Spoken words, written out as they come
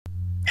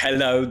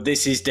Hello,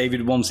 this is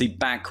David Waumsley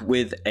back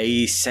with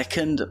a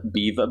second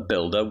Beaver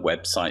Builder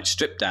website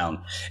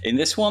Stripdown. In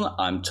this one,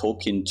 I'm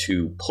talking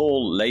to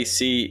Paul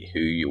Lacey, who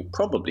you'll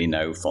probably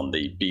know from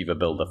the Beaver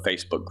Builder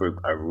Facebook group,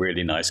 a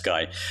really nice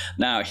guy.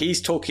 Now, he's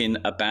talking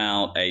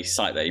about a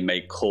site that he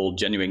made called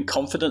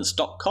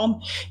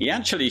genuineconfidence.com. He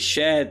actually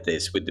shared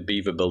this with the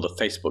Beaver Builder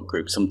Facebook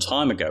group some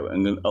time ago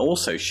and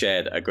also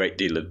shared a great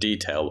deal of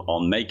detail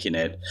on making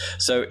it.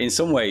 So in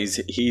some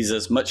ways, he's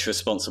as much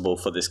responsible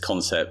for this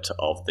concept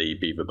of the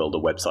Beaver Builder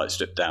website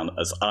Stripdown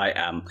as I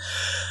am.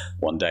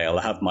 One day I'll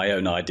have my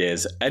own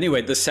ideas.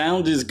 Anyway, the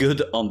sound is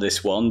good on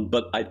this one,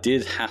 but I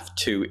did have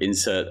to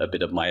insert a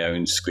bit of my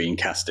own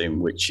screencasting,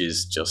 which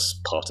is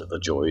just part of the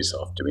joys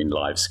of doing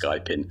live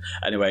Skyping.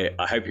 Anyway,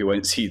 I hope you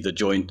won't see the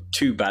joint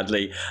too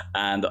badly,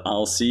 and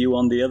I'll see you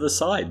on the other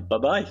side.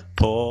 Bye-bye.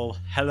 Paul,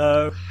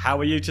 hello. How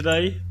are you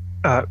today?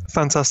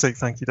 Fantastic.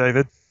 Thank you,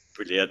 David.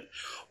 Brilliant.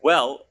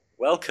 Well,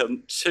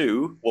 welcome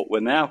to what we're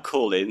now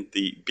calling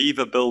the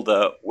Beaver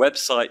Builder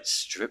website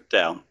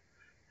Stripdown,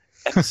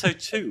 episode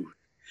 2.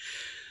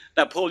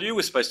 Now, Paul, you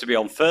were supposed to be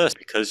on first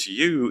because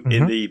you,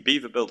 in the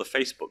Beaver Builder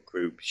Facebook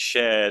group,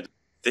 shared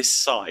this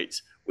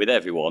site with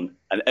everyone,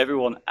 and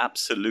everyone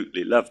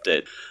absolutely loved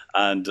it.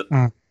 And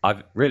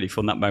I've really,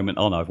 from that moment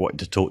on, I've wanted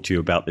to talk to you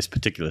about this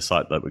particular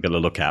site that we're going to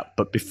look at.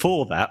 But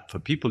before that, for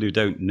people who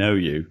don't know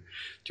you, do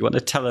you want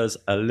to tell us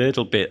a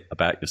little bit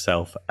about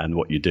yourself and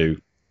what you do?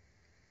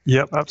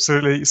 Yep,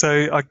 absolutely.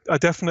 So I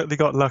definitely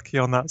got lucky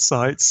on that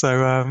site.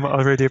 So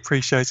I really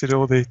appreciated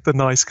all the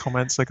nice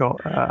comments I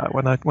got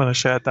when I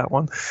shared that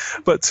one.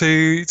 But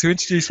to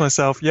introduce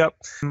myself, yep,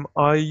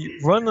 I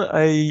run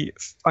I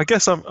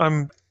guess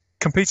I'm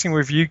competing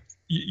with you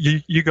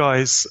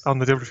guys on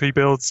the WP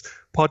Builds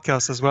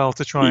podcast as well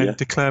to try and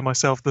declare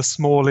myself the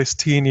smallest,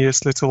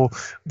 teeniest little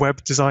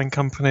web design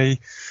company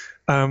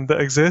that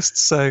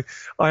exists. So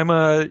I'm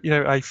a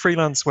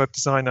freelance web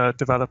designer,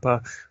 developer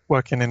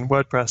working in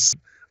WordPress.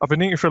 I've been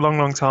doing it for a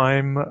long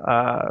time,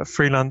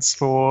 freelance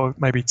for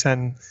maybe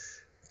 10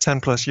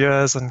 plus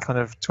years and kind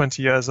of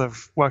 20 years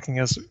of working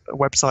as a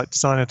website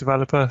designer,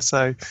 developer.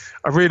 So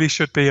I really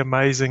should be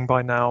amazing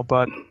by now,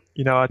 but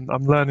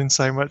I'm learning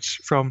so much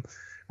from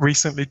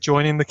recently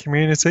joining the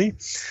community.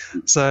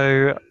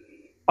 So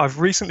I've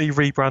recently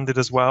rebranded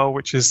as well,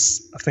 which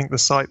is, I think, the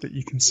site that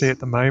you can see at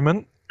the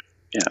moment.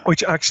 Yeah.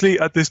 Which actually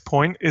at this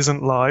point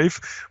isn't live,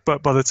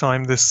 but by the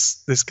time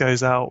this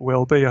goes out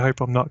will be. I hope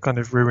I'm not kind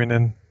of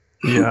ruining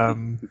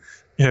the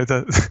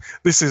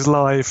this is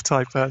live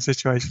type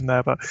situation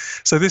there. But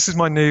so this is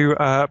my new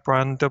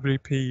brand,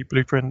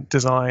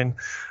 wpblueprint.design,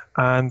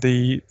 and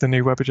the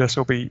new web address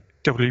will be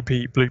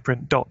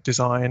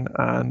wpblueprint.design.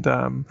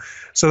 And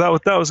so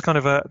that was kind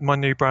of my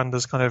new brand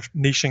is kind of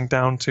niching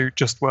down to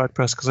just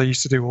WordPress, because I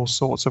used to do all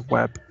sorts of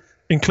web,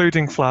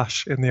 including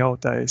Flash in the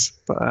old days,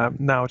 but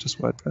now just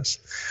WordPress.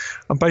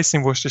 I'm based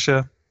in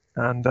Worcestershire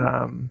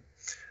and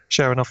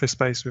share an office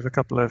space with a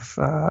couple of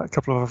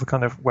other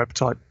kind of web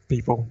type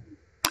people.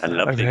 And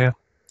lovely, here.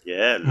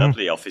 Yeah,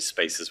 lovely office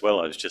space as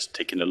well. I was just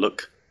taking a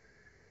look.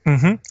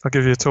 I'll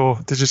give you a tour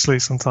digitally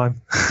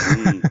sometime.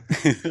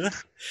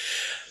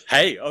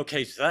 Hey,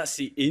 okay, so that's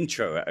the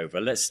intro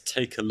over. Let's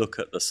take a look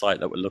at the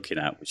site that we're looking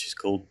at, which is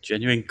called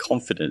Genuine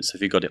Confidence.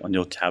 Have you got it on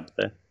your tab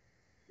there?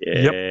 Yeah.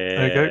 Yep,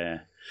 there you go.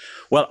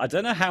 Well, I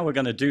don't know how we're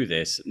going to do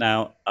this.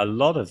 Now, a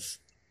lot of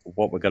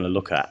what we're going to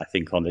look at, I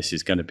think, on this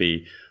is going to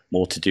be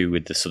more to do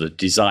with the sort of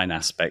design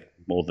aspect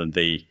more than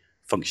the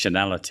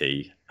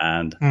functionality.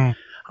 And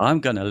I'm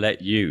going to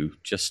let you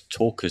just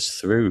talk us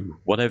through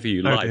whatever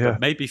you like.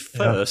 But maybe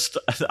first,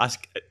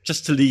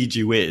 just to lead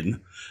you in,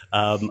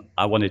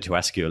 I wanted to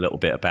ask you a little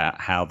bit about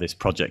how this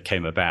project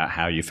came about,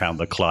 how you found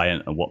the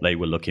client and what they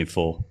were looking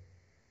for.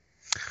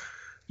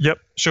 Yep,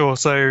 sure.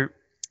 So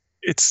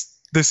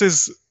this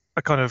is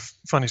a kind of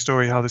funny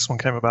story how this one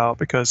came about,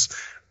 because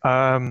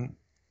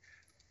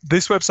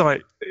this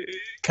website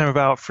came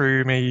about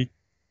through me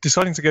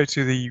deciding to go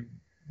to the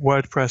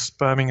WordPress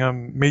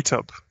Birmingham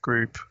meetup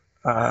group.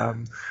 I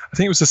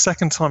think it was the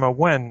second time I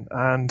went,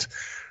 and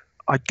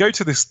I go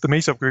to the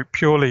meetup group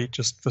purely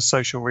just for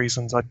social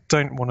reasons. I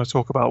don't want to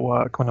talk about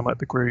work when I'm at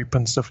the group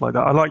and stuff like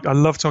that. I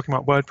love talking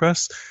about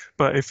WordPress,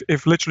 but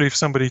if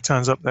somebody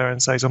turns up there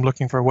and says I'm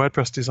looking for a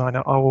WordPress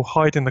designer, I will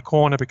hide in the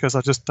corner because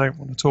I just don't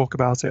want to talk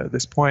about it at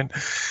this point.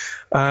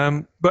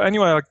 But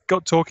anyway, I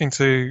got talking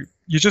to.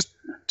 You just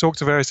talk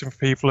to various different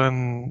people,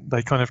 and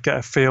they kind of get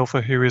a feel for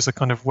who is a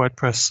kind of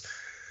WordPress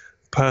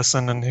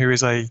person and who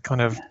is a kind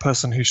of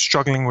person who's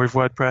struggling with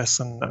WordPress,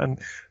 and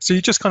so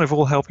you're just kind of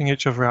all helping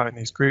each other out in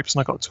these groups.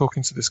 And I got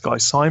talking to this guy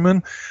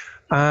Simon,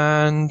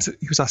 and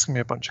he was asking me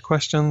a bunch of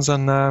questions,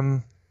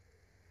 and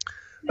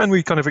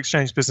we kind of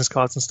exchanged business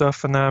cards and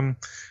stuff, and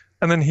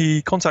then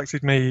he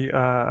contacted me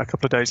a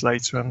couple of days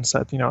later and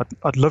said,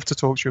 I'd love to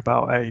talk to you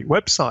about a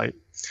website.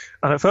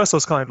 And at first I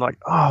was kind of like,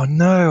 oh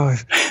no,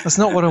 that's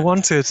not what I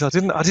wanted. I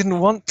didn't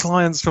want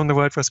clients from the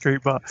WordPress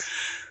group, but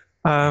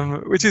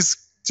which is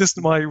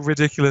just my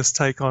ridiculous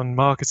take on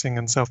marketing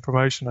and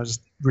self-promotion. I'm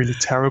just really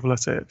terrible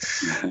at it.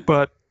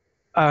 But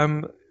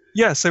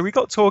so we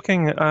got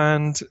talking,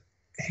 and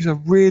he's a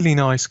really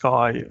nice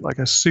guy, like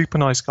a super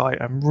nice guy,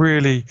 and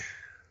really,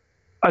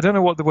 I don't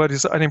know what the word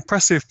is, an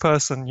impressive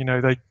person.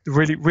 They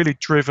really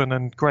driven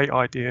and great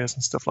ideas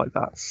and stuff like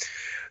that.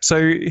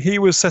 So he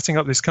was setting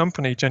up this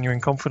company,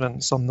 Genuine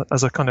Confidence,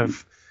 as a kind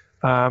of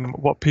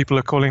what people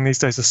are calling these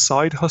days a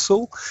side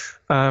hustle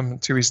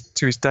to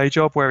his day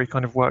job, where he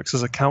kind of works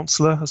as a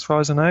counselor, as far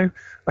as I know.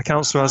 A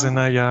counselor as in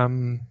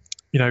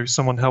a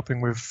someone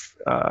helping with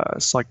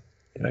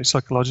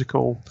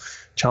psychological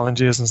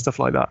challenges and stuff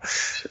like that.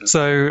 Sure.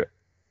 So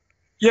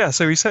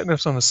so he's setting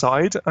this on the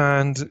side,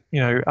 and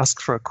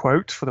asked for a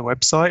quote for the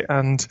website,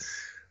 and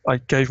I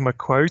gave him a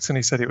quote, and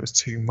he said it was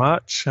too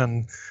much,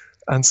 and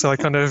so I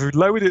kind of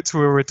lowered it to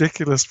a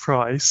ridiculous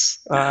price,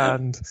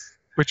 and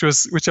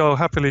which I'll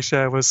happily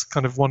share was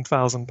kind of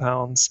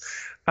 £1,000,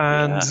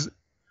 and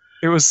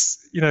it was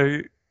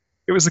it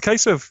was a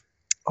case of,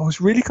 I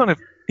was really kind of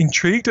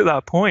intrigued at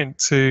that point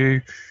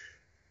to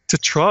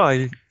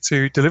try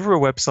to deliver a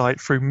website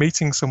through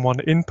meeting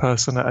someone in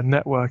person at a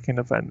networking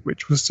event,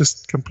 which was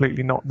just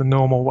completely not the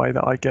normal way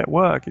that I get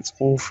work. It's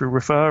all through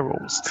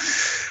referrals.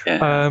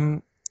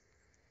 And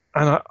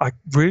I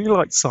really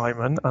liked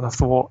Simon, and I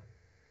thought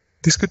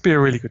this could be a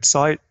really good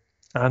site.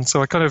 And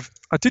so I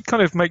did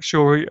make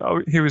sure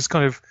he was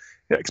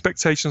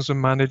expectations were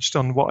managed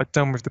on what I'd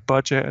done with the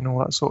budget and all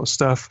that sort of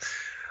stuff.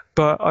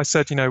 But I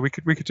said, we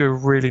could do a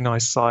really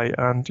nice site,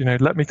 and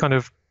let me kind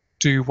of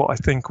do what I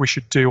think we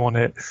should do on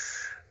it.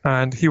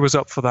 And he was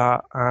up for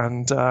that,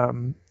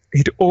 and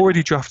he'd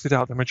already drafted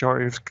out the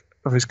majority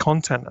of his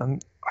content,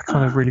 and I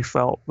kind of really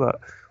felt that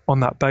on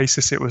that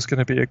basis it was going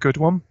to be a good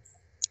one.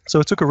 So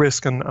I took a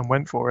risk and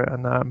went for it,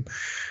 and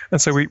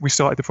so we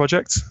started the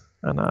project,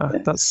 and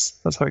that's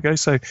how it goes.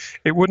 So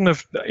it wouldn't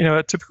have,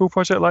 a typical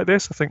project like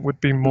this, I think,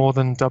 would be more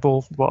than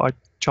double what I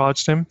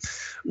charged him.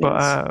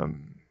 Yes.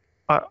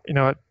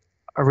 But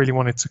I really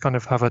wanted to kind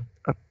of have a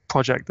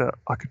project that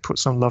I could put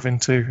some love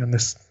into, and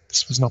this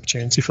was an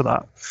opportunity for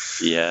that.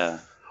 Yeah.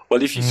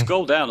 Well, if you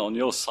scroll down on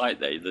your site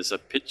there's a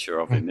picture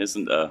of him,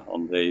 isn't there,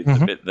 on the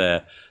bit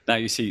there. Now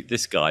you see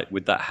this guy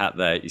with that hat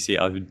there. You see,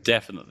 I would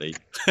definitely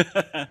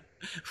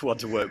want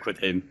to work with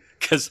him,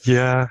 because he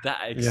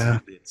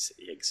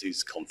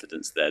exudes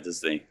confidence there,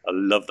 doesn't he? I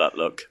love that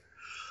look.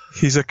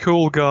 He's a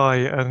cool guy,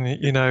 and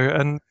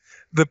and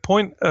the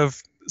point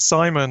of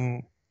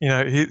Simon,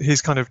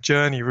 his kind of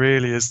journey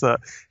really is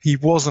that he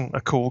wasn't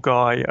a cool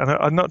guy. And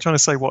I'm not trying to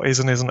say what is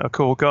and isn't a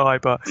cool guy,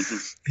 but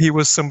he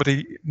was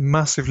somebody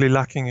massively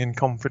lacking in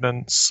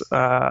confidence,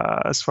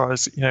 as far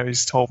as,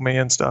 he's told me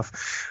and stuff.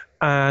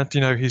 And,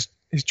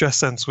 his dress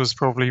sense was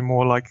probably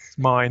more like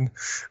mine.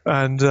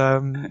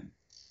 And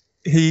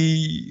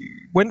he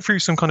went through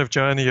some kind of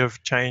journey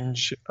of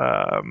change,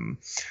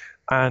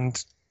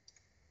 and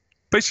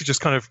basically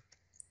just kind of,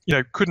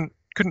 couldn't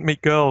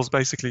meet girls,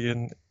 basically,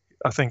 and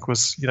I think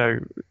was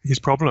his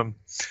problem,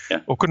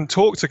 or couldn't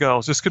talk to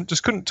girls, just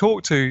couldn't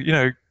talk to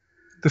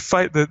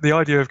the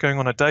idea of going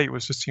on a date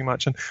was just too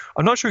much. And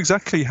I'm not sure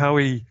exactly how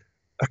he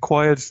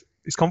acquired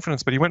his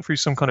confidence, but he went through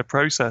some kind of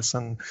process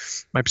and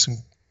maybe some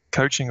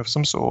coaching of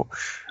some sort,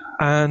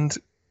 and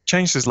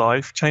changed his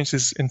life, changed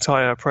his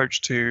entire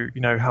approach to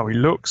how he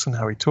looks and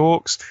how he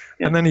talks.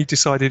 And then he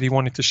decided he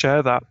wanted to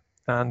share that,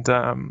 and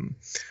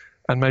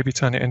maybe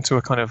turn it into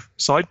a kind of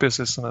side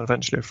business and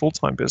eventually a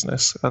full-time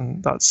business.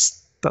 And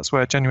that's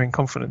where Genuine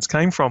Confidence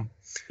came from.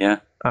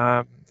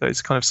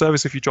 It's kind of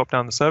service. If you drop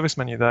down the service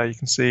menu there, you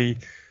can see,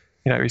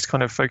 he's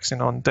kind of focusing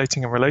on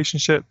dating and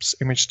relationships,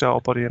 image,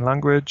 style, body and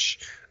language,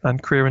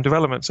 and career and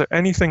development. So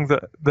anything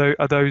that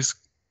are those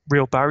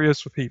real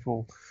barriers for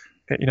people,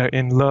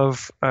 in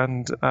love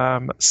and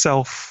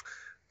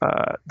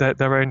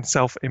their own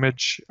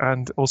self-image,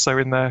 and also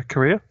in their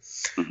career,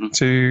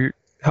 to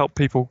help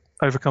people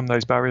overcome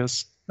those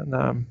barriers.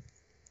 And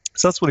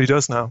so that's what he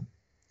does now.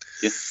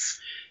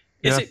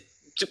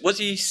 Was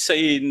he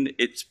saying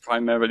it's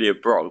primarily a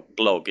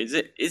blog? Is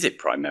it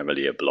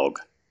primarily a blog?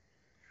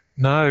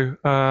 No,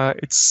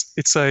 it's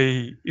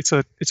a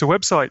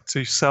website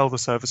to sell the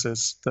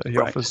services that he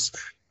offers.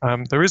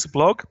 There is a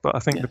blog, but I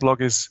think the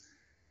blog is,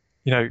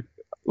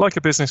 like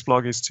a business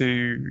blog, is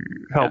to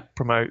help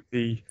promote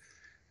the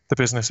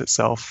business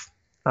itself.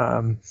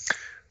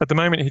 At the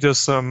moment, he does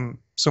some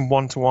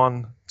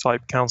one-to-one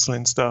type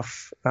counseling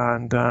stuff,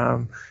 and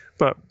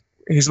but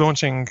he's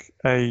launching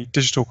a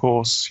digital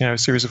course, a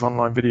series of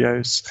online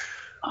videos,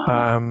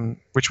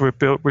 which we're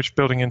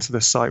building into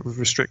this site with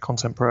Restrict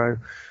Content Pro,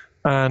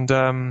 and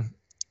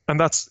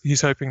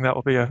he's hoping that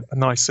will be a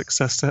nice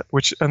success.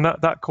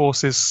 That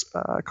course is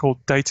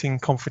called Dating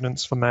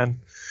Confidence for Men.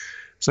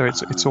 So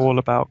it's all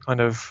about kind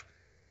of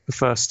the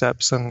first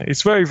steps, and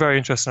it's very, very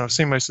interesting. I've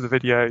seen most of the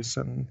videos,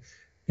 and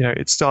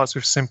it starts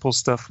with simple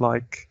stuff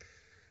like,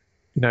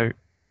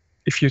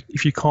 if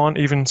you can't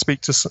even speak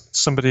to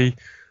somebody,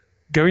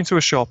 go into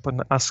a shop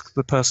and ask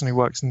the person who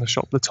works in the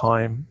shop the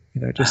time.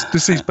 Just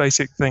these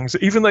basic things.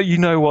 Even though you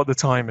know what the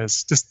time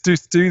is, just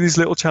do these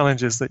little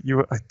challenges that you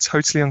are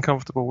totally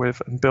uncomfortable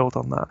with, and build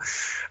on that.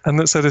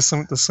 And so there's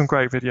some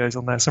great videos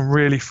on there. Some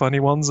really funny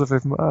ones of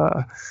him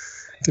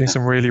doing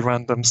some really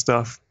random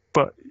stuff.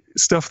 But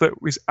stuff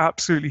that was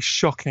absolutely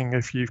shocking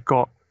if you've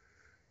got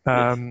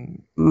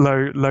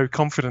low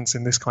confidence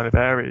in this kind of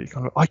area.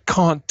 I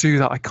can't do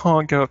that. I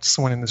can't go up to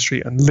someone in the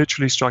street and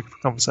literally strike up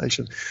a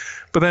conversation.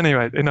 But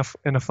anyway, enough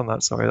on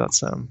that. Sorry,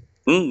 that's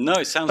no,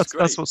 it sounds great.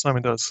 That's what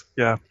Simon does.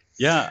 Yeah.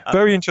 Yeah.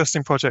 Very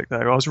interesting project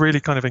though. I was really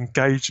kind of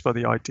engaged by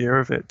the idea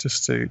of it,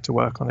 just to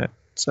work on it.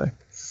 So.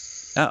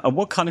 And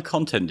what kind of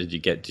content did you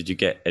get? Did you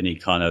get any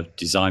kind of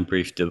design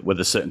brief? Were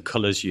there certain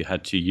colors you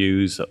had to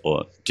use,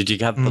 or did you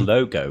have the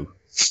logo?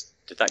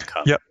 Did that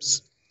come? Yep.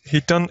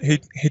 He'd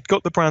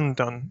got the brand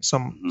done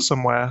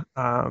somewhere.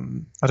 I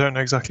don't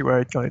know exactly where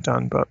he'd got it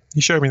done, but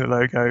he showed me the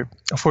logo.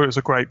 I thought it was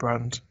a great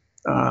brand.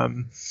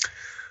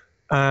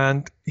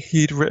 And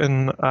he'd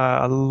written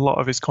a lot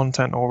of his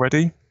content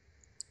already.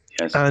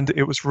 Yes. And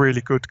it was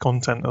really good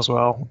content as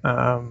well.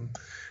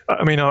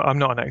 I mean, I'm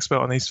not an expert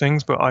on these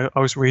things, but I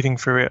was reading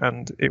through it,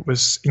 and it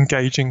was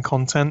engaging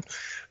content.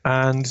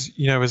 And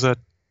as a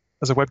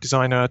web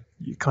designer,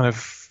 you kind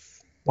of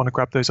want to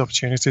grab those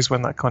opportunities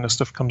when that kind of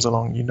stuff comes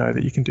along.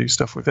 That you can do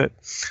stuff with it.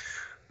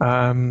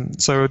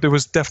 So there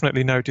was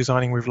definitely no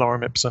designing with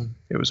lorem ipsum.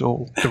 It was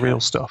all the real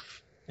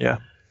stuff. Yeah.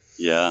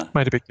 Yeah.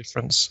 Made a big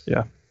difference.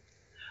 Yeah.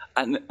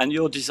 And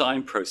your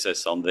design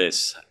process on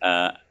this,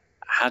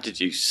 how did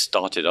you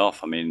start it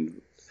off? I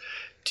mean,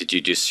 did you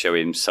just show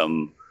him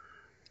some?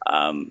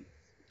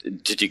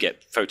 Did you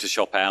get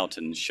Photoshop out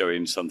and show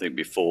him something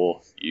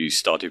before you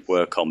started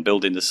work on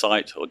building the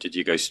site, or did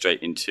you go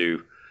straight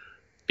into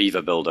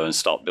Beaver Builder and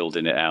start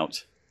building it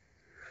out?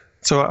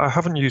 So I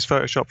haven't used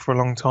Photoshop for a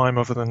long time,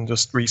 other than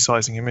just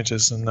resizing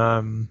images, and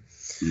I'm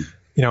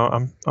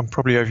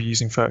probably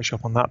overusing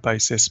Photoshop on that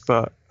basis.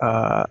 But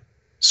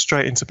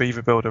straight into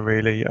Beaver Builder,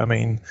 really. I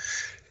mean,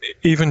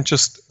 even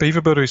just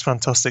Beaver Builder is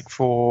fantastic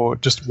for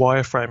just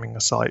wireframing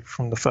a site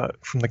from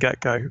the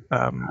get-go,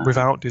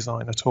 without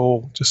design at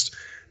all.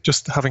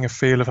 Just having a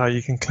feel of how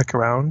you can click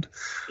around.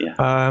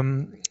 Yeah.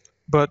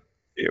 But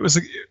it was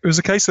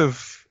a case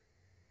of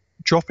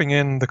dropping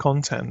in the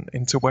content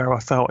into where I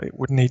felt it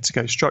would need to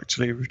go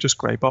structurally, with just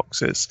grey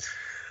boxes,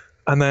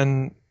 and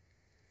then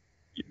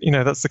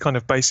that's the kind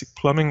of basic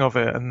plumbing of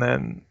it, and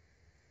then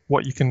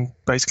what you can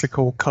basically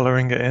call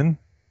colouring it in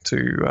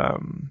to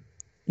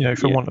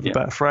for want of a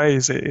better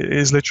phrase, it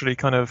is literally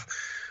kind of,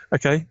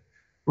 okay,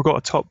 we've got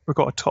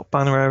a top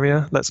banner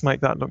area, let's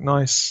make that look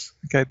nice.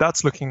 Okay,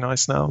 that's looking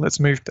nice now, let's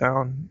move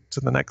down to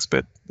the next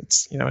bit.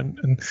 It's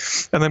and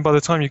then by the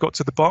time you got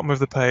to the bottom of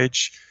the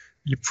page,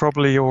 you're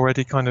probably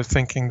already kind of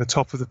thinking the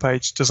top of the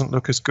page doesn't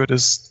look as good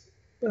as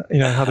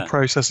how the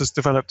process has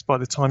developed by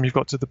the time you've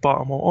got to the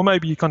bottom, or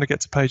maybe you kind of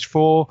get to page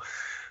 4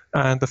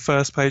 and the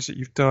first page that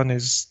you've done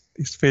is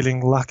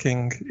feeling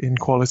lacking in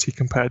quality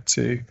compared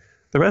to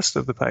the rest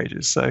of the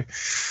pages. So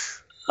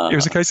it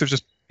was a case of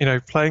just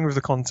playing with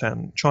the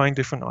content, trying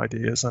different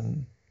ideas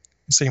and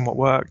seeing what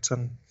worked.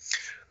 And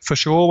for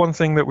sure, one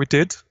thing that we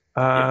did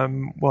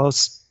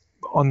was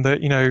on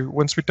the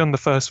once we'd done the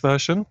first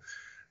version,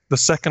 the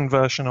second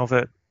version of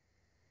it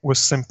was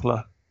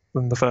simpler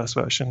than the first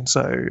version.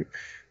 So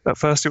at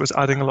first it was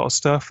adding a lot of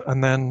stuff,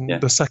 and then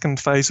the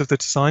second phase of the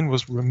design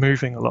was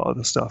removing a lot of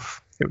the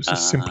stuff. It was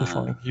just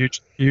simplifying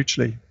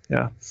hugely.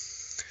 Yeah.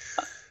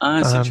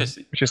 That's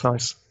interesting. Which is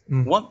nice.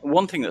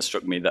 One thing that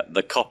struck me, that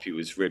the copy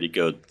was really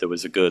good. There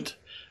was a good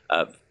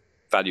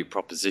value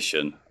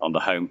proposition on the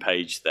home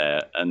page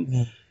there.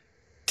 And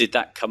did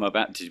that come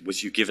about?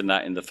 Was you given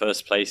that in the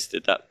first place?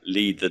 Did that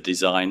lead the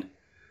design?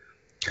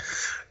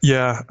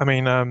 Yeah, I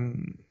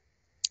mean,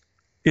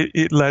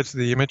 it led to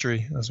the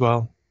imagery as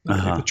well,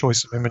 the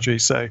choice of imagery.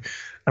 So,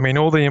 I mean,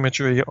 all the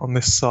imagery on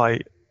this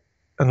site,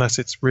 unless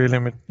it's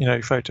real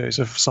photos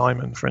of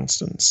Simon, for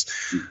instance,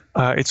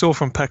 it's all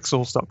from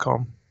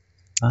pexels.com.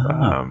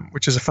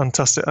 Which is a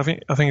fantastic. I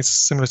think it's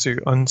similar to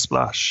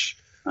Unsplash.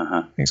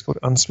 I think it's called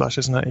Unsplash,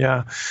 isn't it?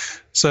 Yeah.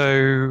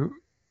 So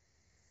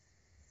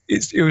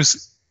it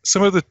was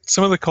some of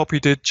the copy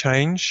did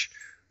change,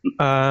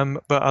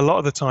 but a lot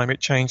of the time it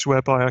changed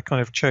whereby I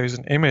kind of chose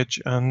an image,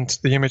 and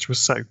the image was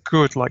so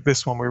good, like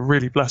this one. We're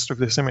really blessed with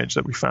this image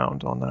that we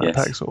found on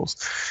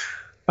Pexels.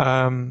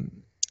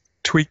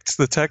 Tweaked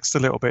the text a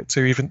little bit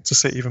to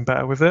sit even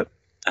better with it.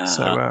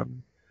 So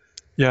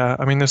yeah,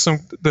 I mean, the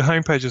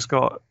homepage has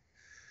got.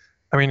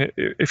 I mean,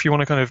 if you want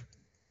to kind of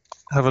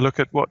have a look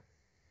at what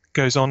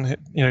goes on,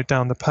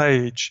 down the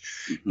page,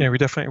 we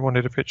definitely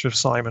wanted a picture of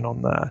Simon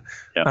on there,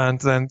 and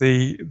then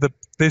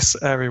this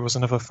area was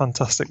another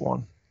fantastic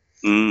one.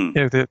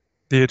 The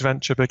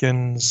adventure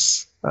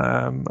begins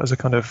as a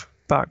kind of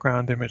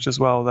background image as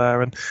well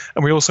there, and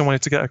we also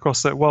wanted to get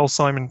across that while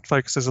Simon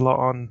focuses a lot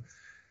on,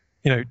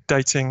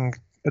 dating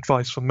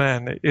advice for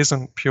men, it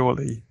isn't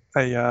purely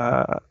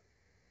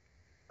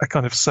a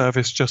kind of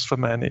service just for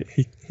men.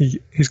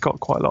 He's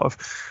got quite a lot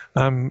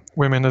of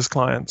women as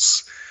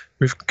clients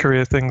with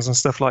career things and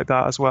stuff like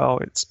that as well.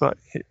 It's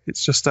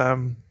just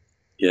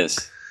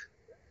yes,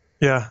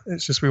 yeah.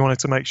 It's just we wanted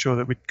to make sure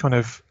that we kind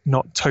of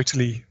not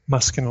totally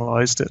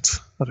masculinized it.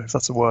 I don't know if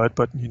that's a word,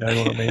 but you know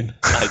what I mean.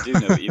 I do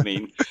know what you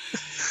mean.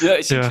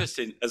 It's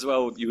interesting as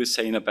well. You were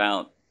saying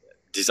about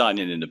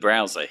designing in the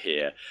browser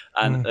here,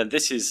 and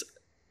this is,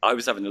 I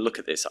was having a look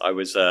at this. I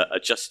was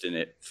adjusting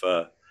it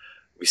for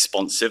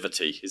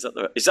responsivity. Is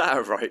that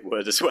a right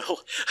word as well?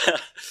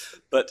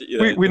 But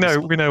we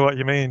know what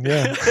you mean.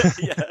 Yeah.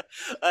 Yeah,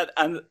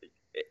 and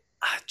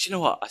do you know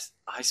what?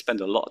 I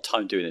spend a lot of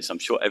time doing this. I'm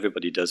sure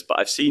everybody does, but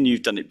I've seen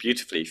you've done it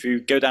beautifully. If you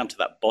go down to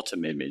that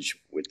bottom image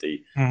with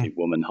the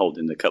woman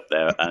holding the cup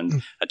there,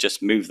 and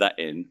just move that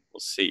in, we'll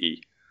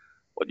see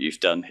what you've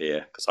done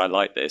here, because I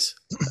like this.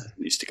 It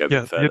needs to go a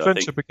bit further. The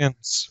adventure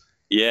begins.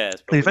 Yeah,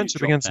 the adventure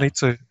begins need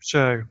to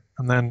show,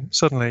 and then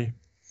suddenly,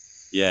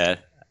 it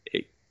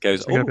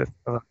goes. Go a bit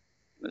further.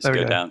 Let's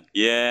go down.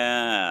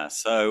 Yeah.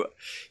 So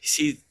you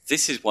see,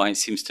 this is why it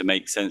seems to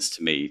make sense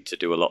to me to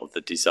do a lot of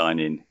the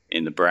designing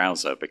in the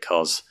browser,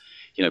 because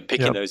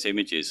picking those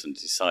images and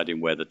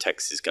deciding where the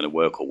text is going to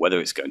work or whether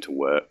it's going to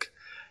work,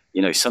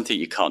 something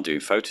you can't do in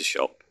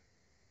Photoshop.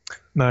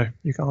 No,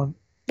 you can't.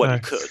 Well, no.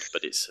 You could,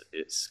 but it's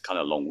kind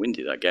of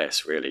long-winded, I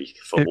guess, really,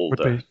 for all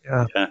the.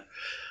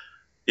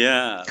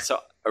 Yeah. So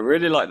I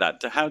really like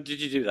that. How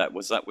did you do that?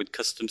 Was that with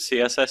custom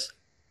CSS?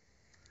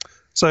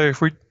 So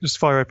if we just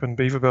fire open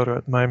Beaver Builder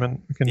at the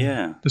moment, we can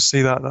just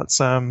see that.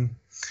 That's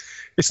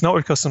it's not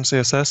with custom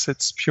CSS.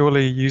 It's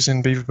purely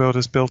using Beaver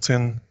Builder's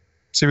built-in.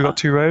 See, we've got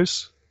 2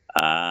 rows.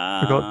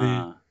 We've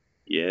got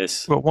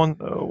we've got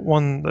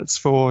one that's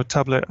for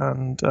tablet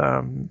and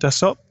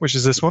desktop, which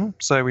is this one.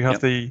 So we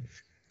have the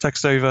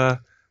text over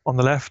on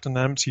the left and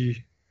an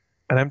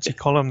empty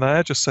column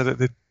there, just so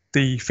that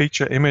the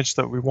feature image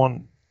that we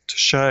want to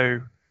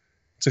show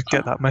to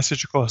get that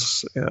message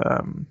across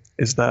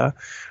is there.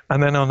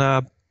 And then on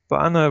our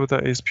banner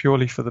that is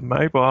purely for the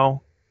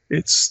mobile,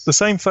 it's the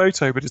same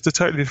photo, but it's a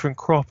totally different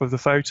crop of the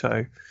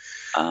photo.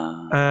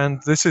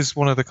 And this is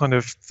one of the kind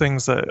of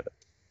things that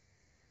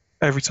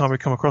every time we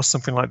come across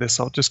something like this,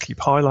 I'll just keep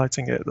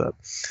highlighting it. That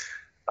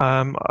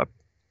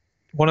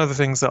one of the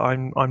things that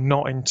I'm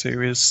not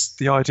into is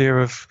the idea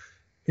of,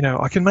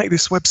 I can make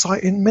this website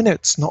in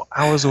minutes, not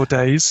hours or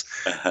days.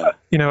 I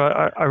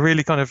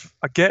really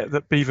I get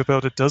that Beaver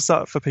Builder does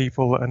that for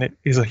people, and it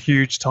is a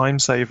huge time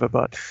saver.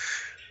 But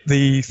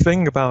the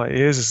thing about it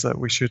is that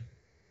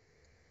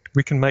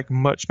we can make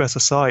much better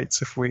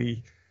sites if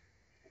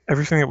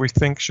everything that we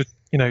think should,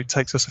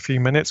 takes us a few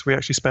minutes, we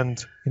actually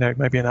spend,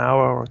 maybe an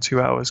hour or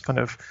 2 hours kind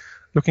of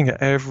looking at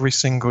every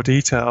single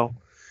detail,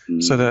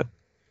 so that,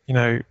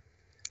 and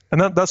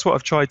that's what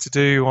I've tried to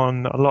do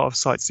on a lot of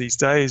sites these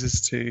days,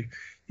 is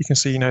you can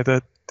see,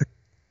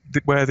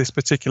 where this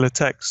particular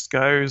text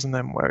goes, and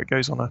then where it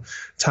goes on a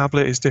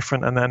tablet is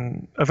different. And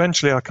then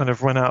eventually I kind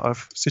of run out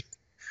of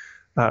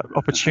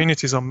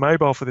opportunities on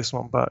mobile for this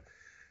one, but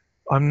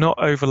I'm not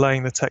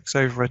overlaying the text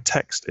over a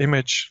text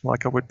image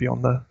like I would be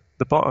on the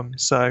bottom.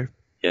 So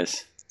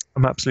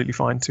I'm absolutely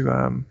fine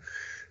to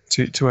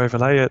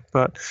overlay it.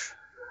 But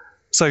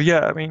so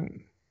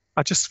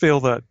I just feel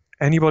that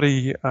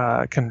anybody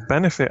can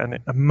benefit and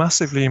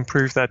massively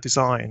improve their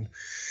design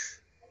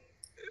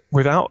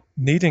without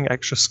needing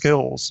extra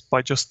skills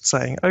by just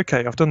saying,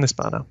 okay, I've done this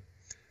banner,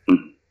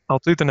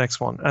 I'll do the next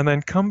one, and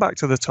then come back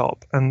to the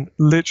top and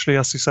literally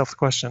ask yourself the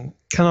question,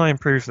 can I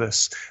improve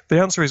this? The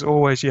answer is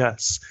always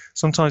yes.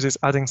 Sometimes it's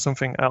adding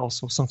something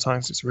else, or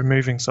sometimes it's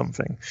removing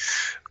something,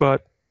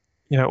 but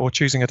or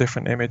choosing a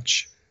different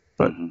image.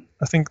 But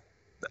I think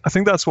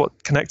that's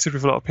what connected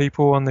with a lot of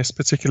people on this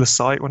particular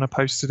site when I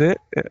posted it.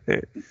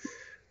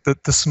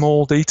 The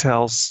small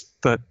details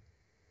that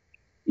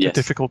are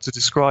difficult to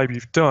describe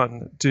you've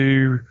done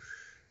do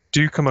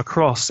come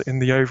across in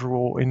the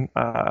overall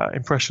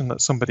impression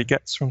that somebody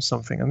gets from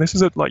something. And this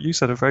is, like you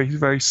said, a very,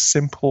 very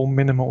simple,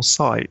 minimal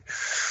site,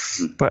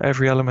 but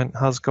every element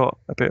has got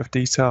a bit of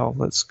detail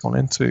that's gone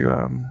into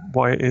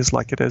why it is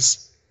like it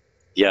is.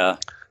 Yeah.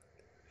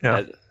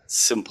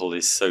 Simple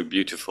is so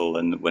beautiful,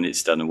 and when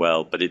it's done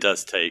well, but it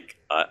does take,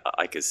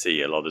 I can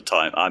see, a lot of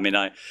time. I mean,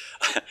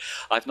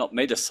 I've not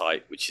made a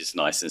site which is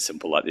nice and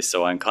simple like this,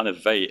 so I'm kind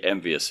of very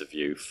envious of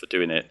you for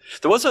doing it.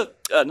 There was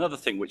another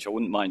thing which I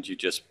wouldn't mind you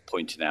just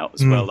pointing out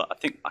as well. I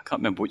can't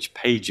remember which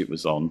page it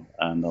was on,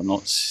 and I'm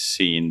not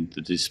seeing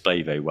the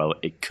display very well.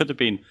 It could have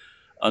been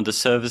under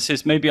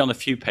services, maybe on a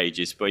few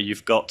pages, where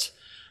you've got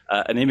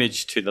an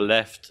image to the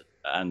left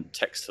and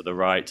text to the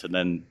right, and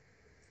then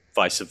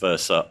vice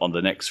versa on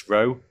the next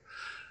row.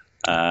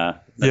 Let's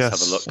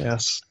have a look.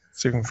 Yes,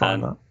 see if we can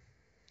find that.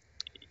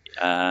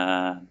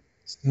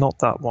 It's not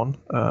that one.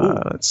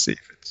 Let's see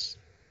if it's.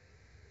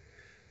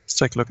 Let's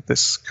take a look at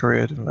this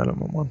career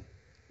development one.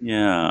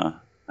 Yeah,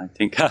 I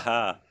think.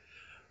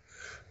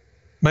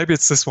 Maybe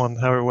it's this one.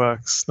 How it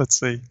works. Let's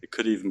see. It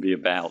could even be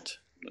about.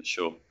 I'm not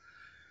sure.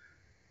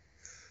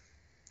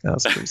 Yeah,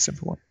 that's a pretty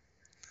simple one.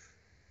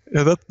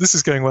 Yeah, this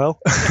is going well.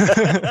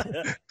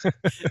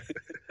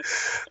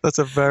 That's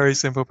a very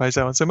simple page,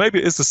 that one. So maybe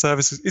it is the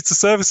services. It's the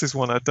services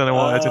one. I don't know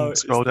why I didn't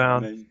scroll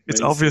down.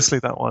 It's obviously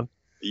that one.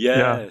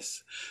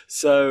 Yes. Yeah.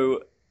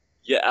 So,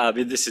 I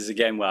mean, this is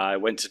again where I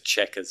went to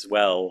check as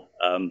well.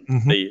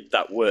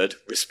 That word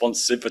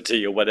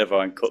responsivity or whatever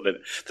I'm calling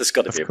it. There's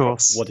got to be a problem.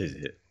 What is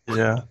it?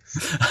 Yeah.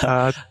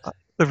 I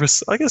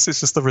guess it's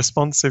just the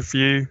responsive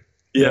view.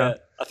 Yeah,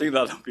 I think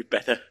that'll be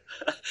better.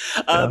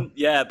 Yeah.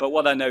 Yeah, but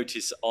what I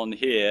notice on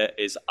here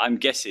is I'm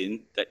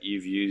guessing that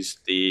you've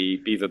used the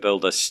Beaver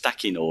Builder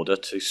stacking order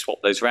to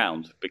swap those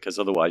round, because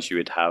otherwise you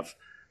would have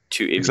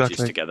two images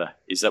Exactly. together.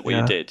 Is that what you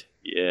Yeah. did?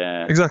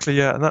 Yeah. Exactly.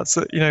 Yeah. And that's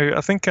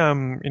I think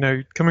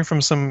coming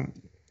from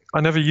I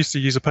never used to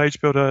use a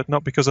page builder,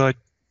 not because I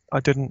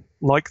didn't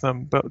like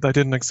them, but they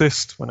didn't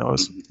exist when I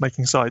was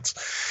making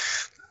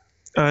sites.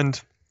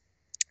 And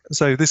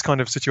so this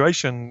kind of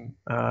situation,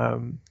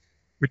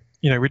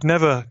 we'd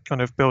never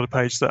kind of build a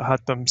page that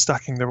had them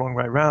stacking the wrong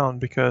way around,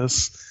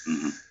 because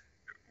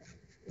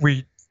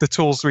the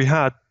tools we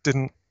had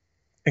didn't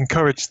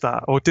encourage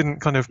that, or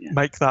didn't kind of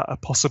make that a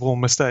possible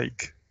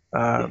mistake.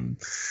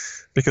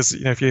 Because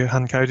if you're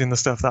hand coding the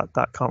stuff,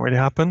 that can't really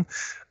happen.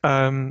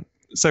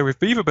 So with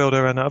Beaver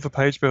Builder and other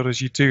page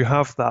builders, you do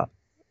have that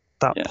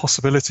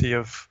possibility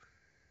of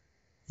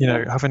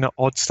having an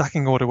odd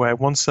stacking order where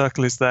one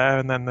circle is there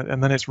and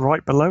then it's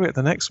right below it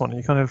the next one.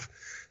 You kind of,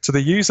 to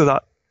the user,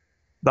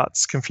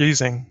 that's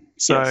confusing.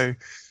 So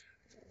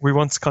we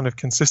want kind of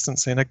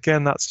consistency, and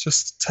again, that's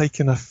just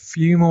taken a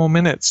few more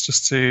minutes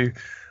just to.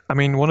 I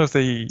mean, one of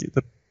the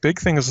big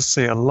things I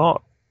see a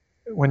lot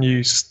when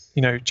you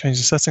change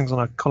the settings on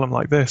a column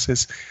like this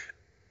is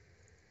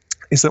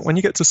that when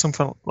you get to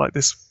something like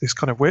this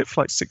kind of width,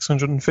 like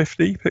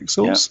 650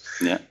 pixels,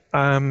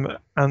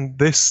 and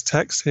this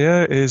text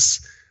here is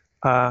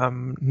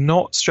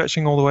not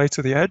stretching all the way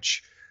to the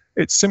edge,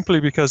 it's simply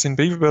because in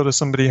Beaver Builder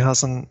somebody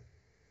hasn't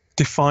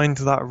defined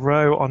that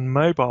row on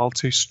mobile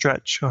to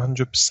stretch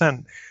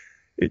 100%.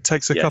 It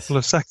takes a couple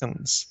of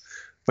seconds,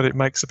 but it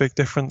makes a big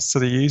difference to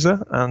the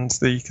user and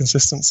the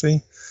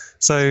consistency.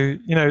 So,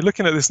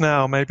 looking at this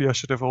now, maybe I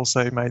should have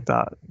also made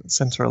that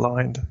center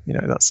aligned.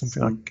 That's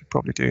something I could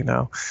probably do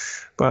now.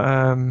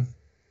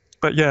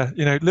 But yeah,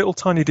 little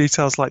tiny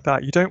details like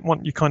that. You don't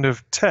want your kind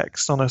of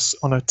text on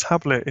a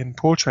tablet in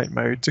portrait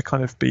mode to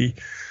kind of be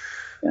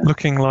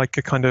looking like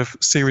a kind of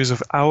series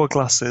of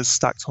hourglasses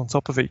stacked on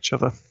top of each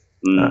other.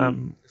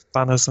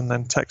 Banners and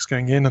then text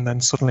going in, and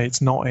then suddenly it's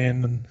not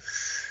in and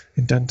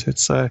indented.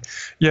 So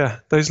yeah,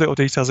 those little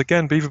details.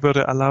 Again, Beaver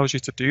Builder allows you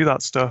to do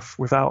that stuff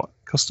without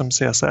custom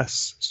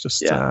CSS. It's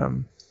just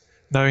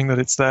knowing that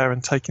it's there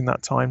and taking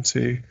that time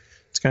to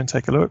go and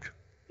take a look.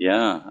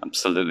 Yeah,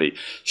 absolutely.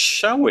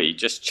 Shall we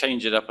just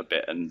change it up a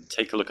bit and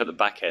take a look at the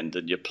back end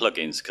and your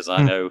plugins? Because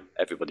I know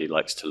everybody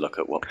likes to look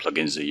at what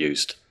plugins are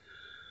used.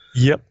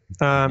 Yep.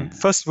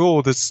 First of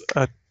all, there's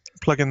a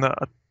plugin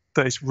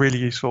that is really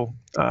useful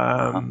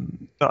that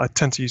I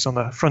tend to use on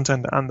the front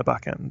end and the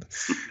back end,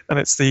 and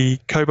it's the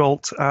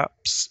Cobalt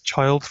Apps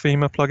Child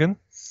Themer plugin.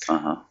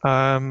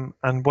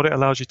 And what it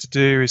allows you to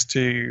do is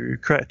to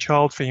create a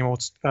child theme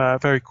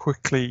very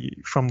quickly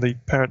from the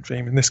parent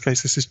theme. In this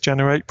case, this is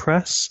Generate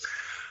Press.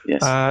 So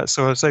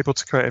I was able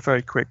to create a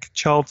very quick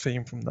child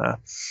theme from there.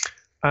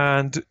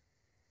 And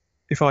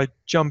if I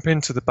jump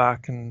into the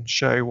back and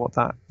show what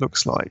that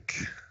looks like.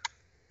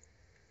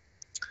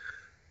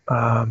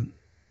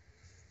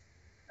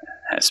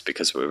 That's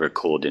because we're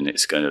recording,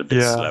 it's going a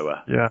bit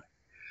slower. Yeah.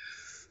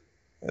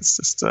 Let's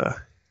just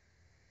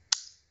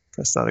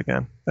press that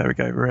again. There we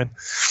go, we're in.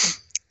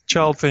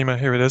 Child themer,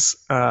 here it is.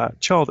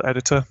 Child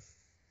editor.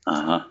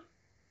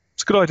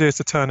 It's a good idea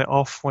to turn it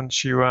off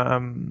once your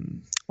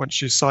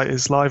site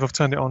is live. I've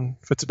turned it on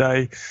for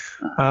today.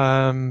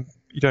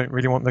 You don't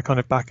really want the kind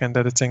of back-end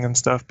editing and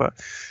stuff, but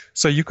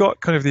so you've got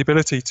kind of the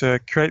ability to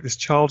create this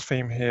child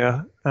theme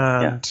here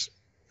and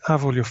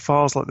have all your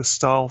files like the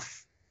style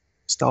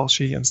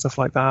sheet and stuff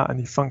like that, and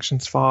your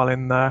functions file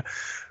in there.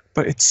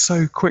 But it's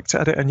so quick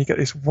to edit, and you get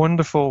this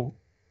wonderful.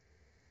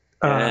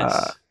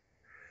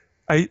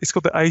 It's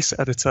called the ACE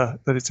editor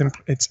that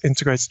it's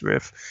integrated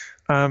with,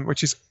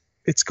 which is.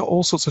 It's got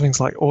all sorts of things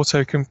like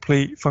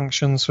autocomplete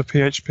functions for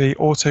PHP,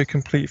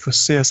 autocomplete for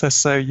CSS,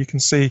 so you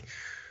can see,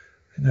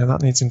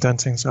 that needs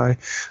indenting. Sorry,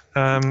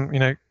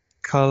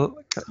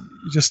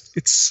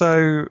 it's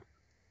so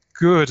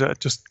good at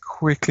just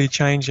quickly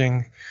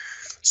changing.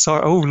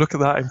 So, look at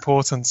that,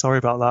 important. Sorry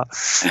about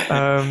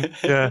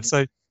that.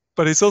 So,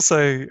 but it's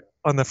also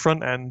on the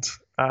front end.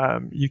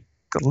 You've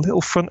got a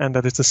little front end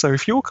editor. So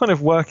if you're kind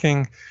of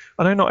working,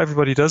 I know not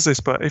everybody does this,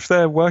 but if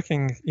they're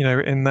working,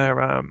 in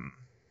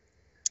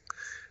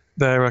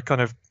their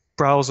kind of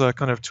browser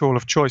kind of tool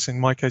of choice. In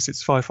my case,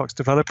 it's Firefox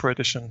Developer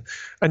Edition,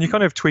 and you're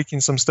kind of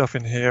tweaking some stuff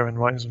in here and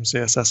writing some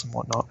CSS and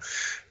whatnot.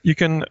 You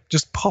can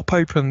just pop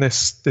open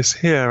this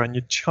here, and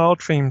your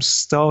child theme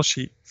style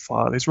sheet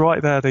file is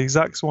right there, the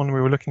exact one we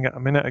were looking at a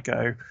minute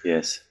ago.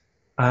 Yes.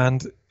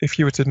 And if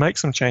you were to make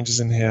some changes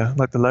in here,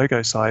 like the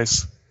logo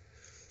size,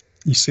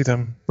 you see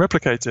them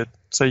replicated.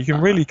 So you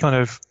can really kind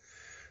of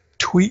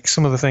tweak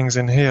some of the things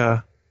in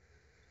here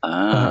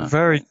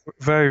very,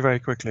 very, very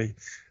quickly.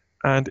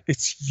 And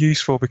it's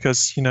useful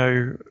because,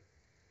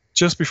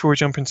 just before we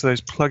jump into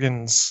those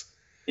plugins,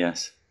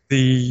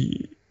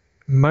 the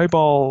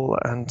mobile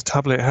and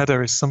tablet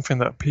header is something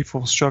that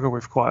people struggle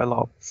with quite a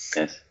lot.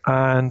 Yes.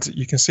 And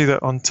you can see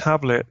that on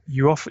tablet,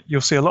 you'll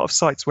see a lot of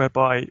sites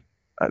whereby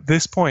at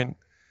this point,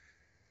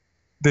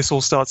 this all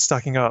starts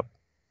stacking up.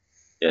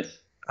 Yes.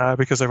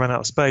 because they ran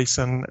out of space.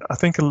 And I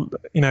think,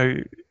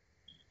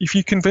 if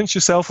you convince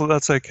yourself that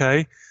that's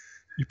okay,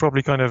 you're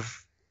probably kind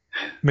of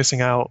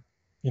missing out,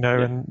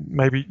 and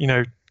maybe,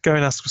 go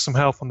and ask for some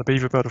help on the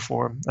Beaver Builder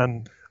forum,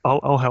 and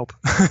I'll help.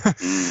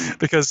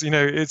 Because,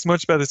 it's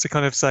much better to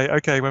kind of say,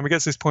 okay, when we get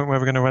to this point where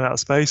we're going to run out of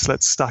space,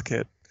 let's stack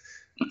it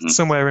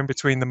somewhere in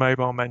between the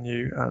mobile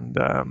menu and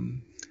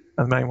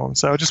the main one.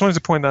 So I just wanted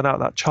to point that out,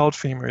 that child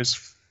themer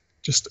is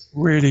just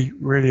really,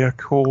 really a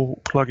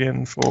cool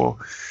plugin for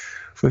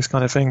this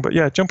kind of thing. But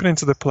yeah, jumping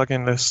into the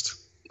plugin list.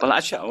 Well,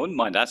 actually, I wouldn't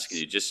mind asking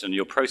you just on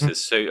your process.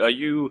 So are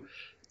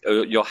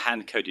you're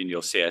hand coding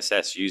your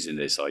CSS using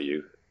this, are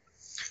you?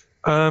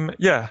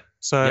 Yeah.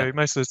 So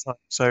most of the time.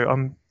 So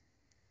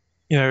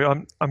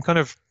I'm kind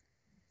of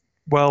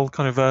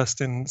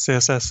versed in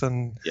CSS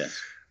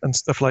and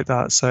stuff like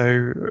that.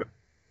 So,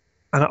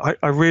 and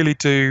I really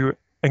do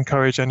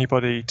encourage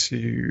anybody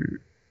to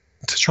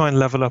try and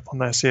level up on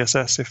their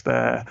CSS if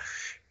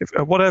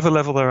at whatever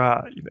level they're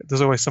at.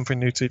 There's always something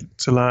new to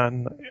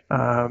learn.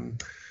 I'm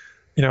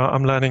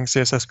learning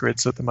CSS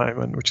grids at the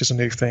moment, which is a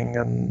new thing,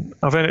 and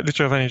I've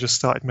only just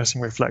started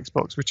messing with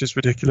Flexbox, which is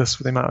ridiculous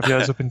for the amount of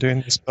years I've been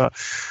doing this. But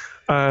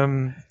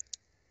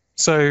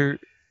so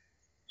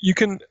you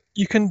can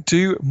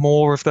do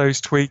more of those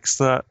tweaks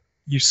that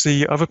you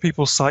see other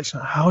people's sites.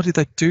 How did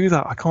they do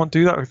that? I can't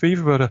do that with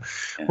Beaver Builder.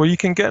 Yeah. Well, you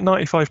can get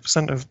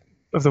 95%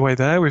 of the way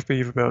there with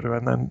Beaver Builder,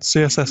 and then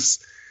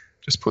CSS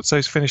just puts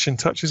those finishing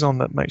touches on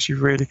that makes you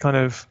really kind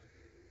of,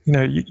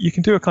 you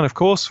can do a kind of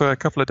course for a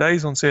couple of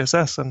days on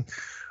CSS. And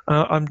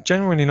I'm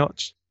genuinely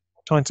not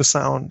trying to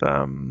sound,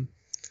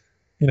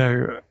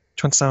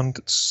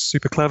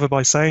 super clever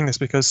by saying this,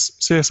 because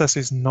CSS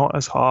is not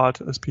as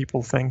hard as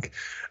people think.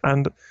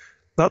 And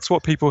that's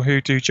what people who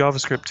do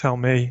JavaScript tell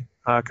me,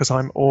 because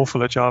I'm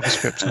awful at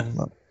JavaScript.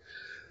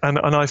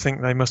 and I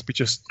think they must be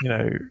just,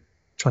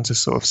 trying to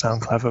sort of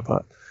sound clever.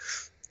 But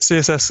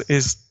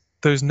CSS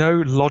there's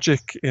no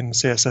logic in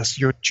CSS.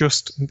 You're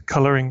just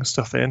coloring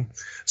stuff in.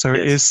 So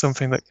it is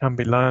something that can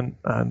be learned.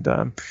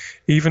 And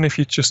even if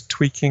you're just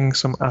tweaking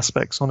some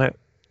aspects on it,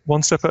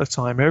 one step at a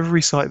time,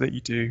 every site that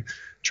you do,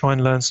 try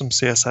and learn some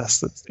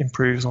CSS that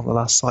improves on the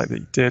last site that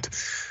you did.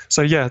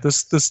 So yeah, the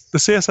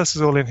CSS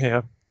is all in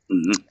here.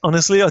 Mm-hmm.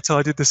 Honestly, I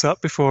tidied this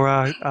up before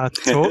our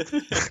talk.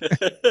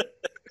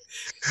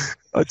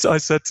 I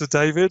said to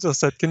David,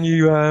 can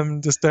you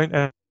just don't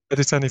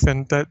edit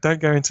anything,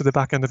 don't go into the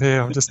back end of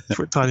here, I'm just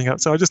tidying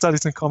up. So I just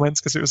added some comments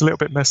because it was a little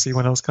bit messy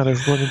when I was kind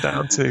of running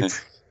down to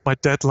my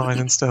deadline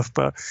and stuff.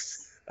 But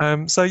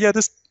so yeah,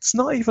 there's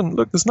not even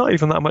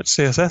that much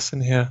CSS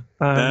in here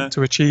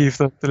to achieve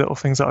the little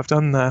things that I've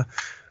done there.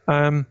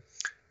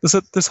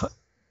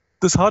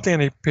 There's hardly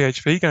any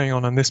PHP going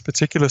on this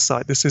particular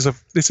site. This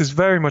is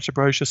very much a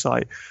brochure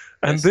site,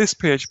 and this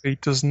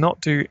PHP does not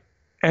do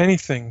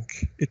anything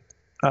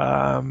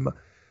that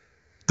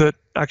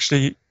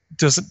actually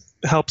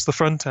helps the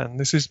front end.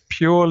 This is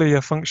purely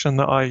a function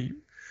that I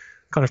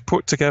kind of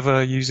put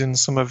together using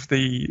some of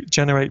the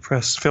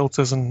GeneratePress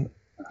filters and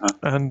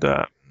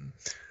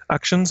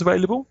actions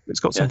available. It's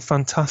got some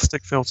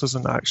fantastic filters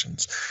and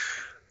actions,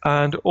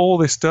 and all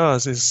this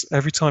does is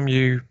every time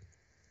you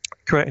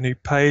create a new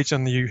page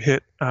and you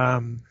hit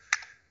I'll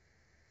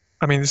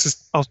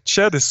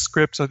share this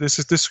script. So this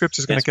script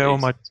is going to go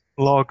on my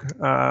blog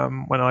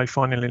when I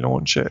finally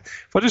launch it.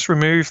 If I just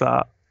remove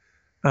that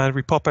and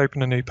we pop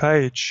open a new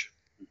page,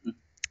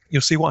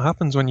 you'll see what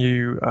happens when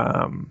you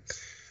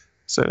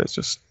so let's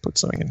just put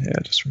something in here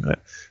just for a minute.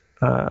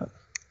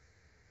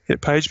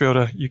 Hit Page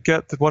Builder, you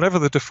get whatever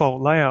the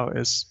default layout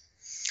is,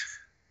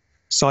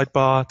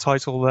 sidebar,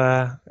 title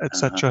there,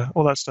 etc.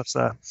 All that stuff's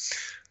there.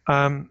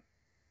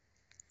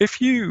 If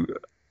you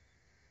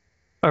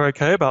are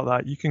okay about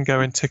that, you can go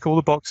and tick all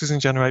the boxes in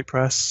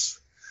GeneratePress,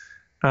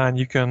 and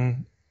you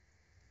can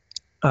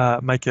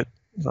make it.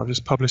 I've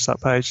just published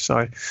that page.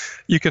 Sorry,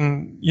 you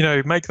can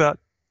make that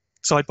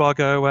sidebar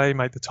go away,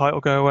 make the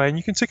title go away, and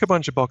you can tick a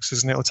bunch of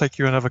boxes, and it will take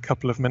you another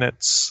couple of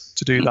minutes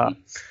to do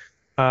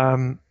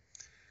that.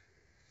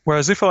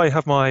 Whereas if I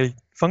have my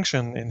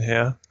function in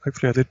here,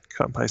 hopefully I did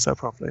cut and paste that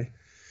properly.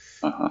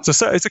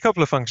 So it's a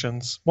couple of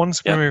functions.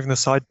 One's removing the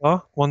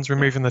sidebar, one's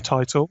removing the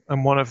title,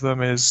 and one of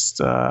them is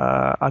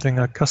adding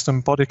a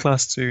custom body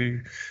class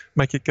to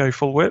make it go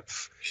full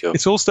width. Sure.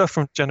 It's all stuff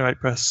from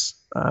GeneratePress.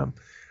 And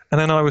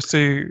then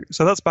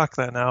so that's back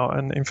there now.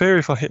 And in theory,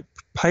 if I hit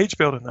Page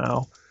Builder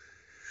now,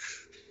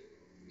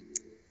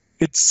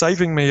 it's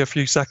saving me a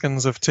few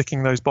seconds of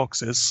ticking those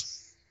boxes.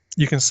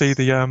 You can see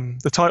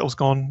the title's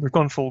gone. We've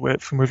gone full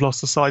width, and we've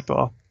lost the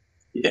sidebar.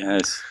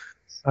 Yes.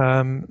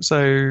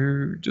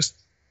 So just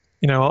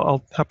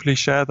I'll happily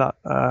share that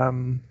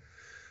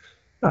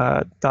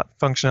that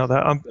function out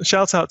there.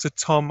 Shout out to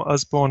Tom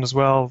Usborne as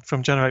well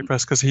from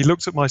GeneratePress, because he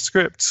looked at my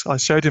script. I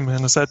showed him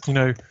and I said, what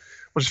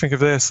do you think of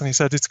this? And he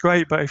said, it's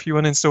great, but if you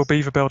uninstall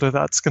Beaver Builder,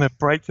 that's going to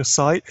break your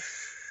site.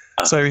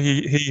 So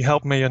he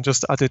helped me and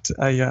just added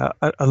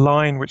a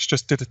line which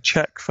just did a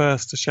check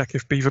first to check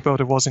if Beaver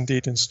Builder was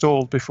indeed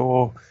installed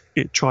before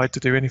it tried to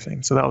do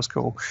anything. So that was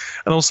cool.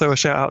 And also a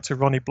shout out to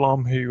Ronnie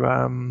Blom, who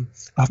I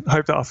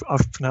hope that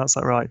I've pronounced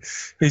that right.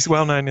 He's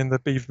well known in the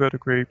Beaver Builder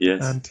group,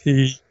 and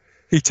he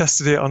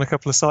tested it on a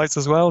couple of sites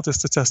as well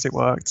just to test it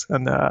worked,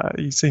 and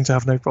he seemed to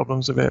have no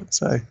problems with it.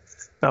 So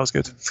that was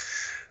good.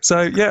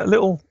 So yeah,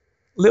 little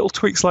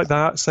tweaks like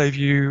that save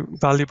you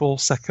valuable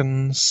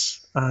seconds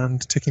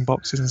and ticking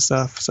boxes and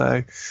stuff.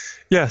 So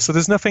yeah, so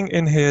there's nothing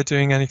in here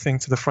doing anything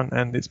to the front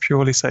end. It's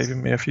purely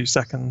saving me a few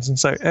seconds. And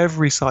so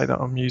every site that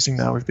I'm using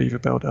now with Beaver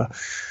Builder,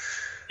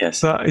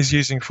 that is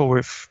using full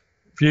width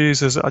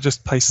views, as I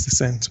just paste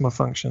this into my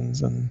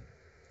functions, and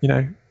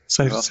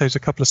saves a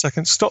couple of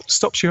seconds.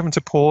 Stops you having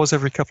to pause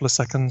every couple of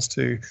seconds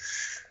to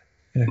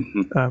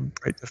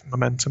break the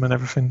momentum and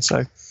everything.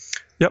 So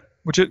yep.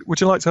 Would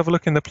you like to have a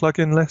look in the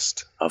plugin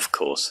list? Of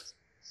course.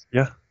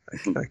 Yeah.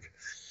 Okay.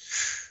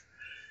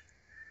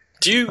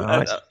 Do you,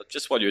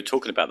 just while you were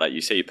talking about that,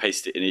 you say you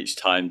paste it in each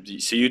time,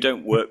 so you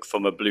don't work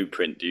from a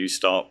blueprint, do you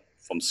start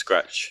from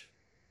scratch?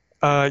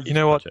 You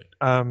know what?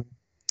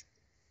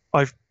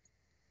 I've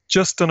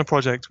just done a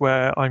project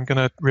where I'm going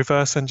to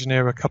reverse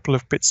engineer a couple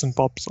of bits and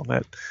bobs on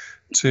it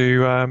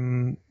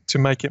to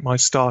make it my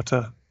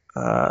starter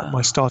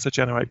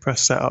Generate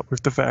Press setup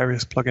with the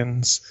various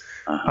plugins.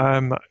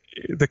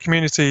 The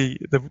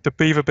community, the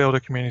Beaver Builder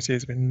community,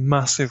 has been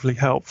massively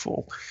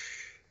helpful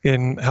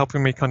in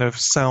helping me kind of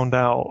sound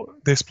out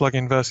this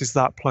plugin versus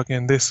that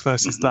plugin, this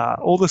versus that,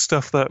 all the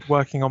stuff that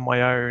working on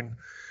my own,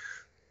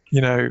 you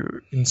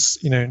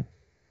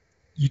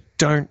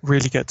don't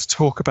really get to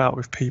talk about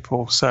with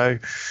people. So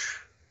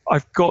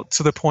I've got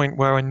to the point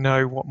where I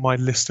know what my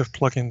list of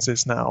plugins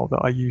is now that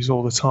I use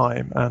all the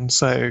time, and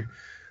so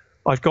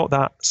I've got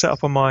that set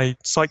up on my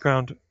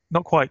SiteGround.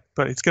 Not quite,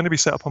 but it's going to be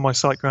set up on my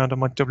SiteGround and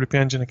my WP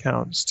Engine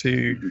accounts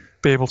to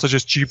be able to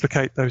just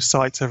duplicate those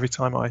sites every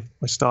time I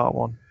start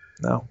one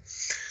now.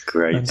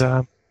 Great. And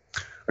I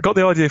got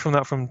the idea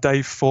from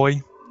Dave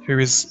Foy, who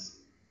is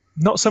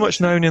not so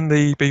much known in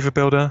the Beaver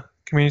Builder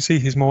community.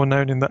 He's more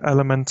known in the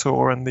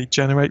Elementor and the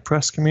Generate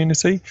Press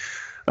community,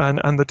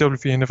 and the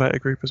WP Innovator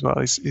group as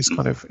well. He's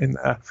kind of in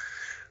there.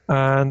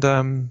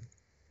 And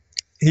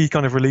he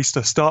kind of released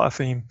a starter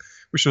theme,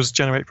 which was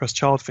Generate Press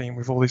child theme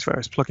with all these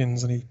various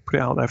plugins, and he put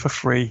it out there for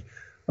free.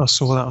 I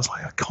saw that, I was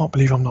like, I can't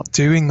believe I'm not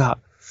doing that.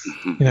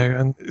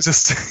 And it's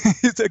just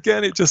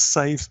again, it just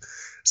saves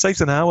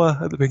an hour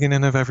at the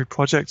beginning of every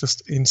project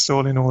just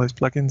installing all those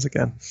plugins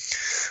again.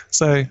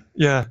 So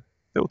yeah,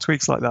 little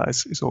tweaks like that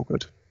is all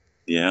good.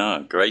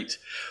 Yeah, great.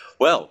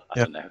 Well, I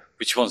don't know.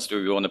 Which ones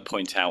do we want to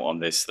point out on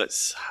this?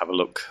 Let's have a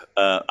look.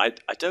 I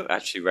don't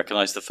actually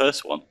recognize the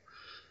first one.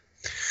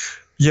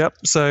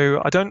 Yep.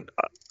 So I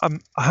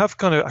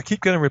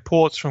keep getting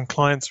reports from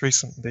clients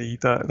recently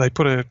that they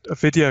put a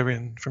video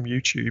in from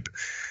YouTube,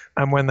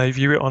 and when they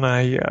view it on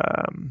a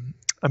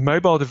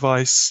mobile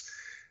device,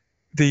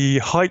 the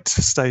height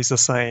stays the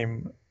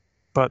same,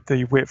 but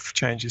the width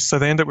changes. So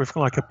they end up with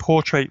like a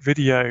portrait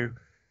video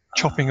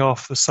chopping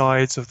off the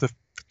sides of the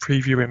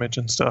preview image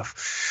and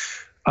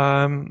stuff.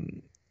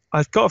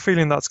 I've got a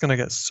feeling that's going to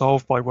get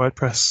solved by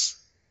WordPress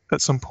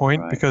at some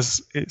point,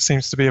 because it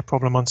seems to be a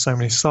problem on so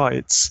many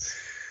sites.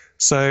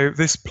 So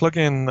this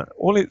plugin,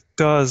 all it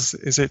does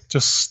is it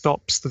just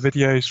stops the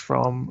videos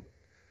from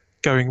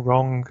going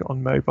wrong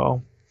on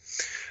mobile.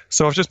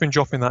 So I've just been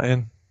dropping that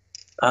in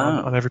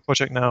on every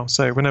project now.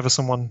 So whenever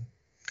someone,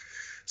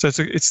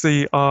 it's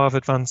the Arv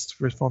Advanced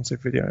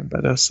Responsive Video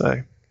Embedder.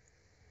 So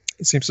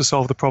it seems to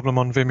solve the problem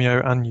on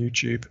Vimeo and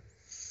YouTube.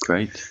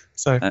 Great.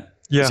 So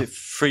is it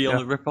free on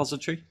the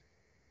repository?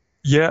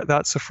 Yeah,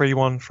 that's a free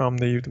one from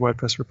the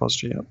WordPress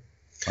repository. Yeah.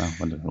 Wow,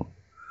 wonderful.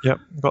 Yep,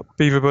 we've got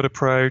Beaver Builder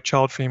Pro,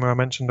 Child Theme I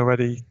mentioned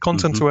already,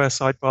 Content-Aware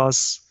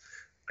sidebars.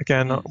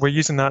 Again, we're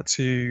using that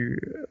to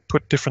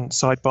put different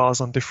sidebars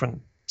on different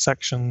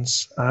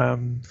sections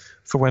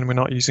for when we're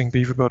not using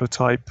Beaver Builder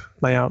type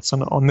layouts.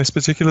 On this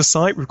particular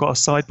site, we've got a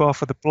sidebar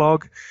for the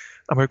blog,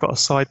 and we've got a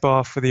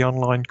sidebar for the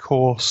online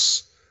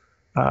course,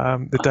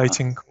 the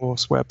dating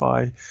course,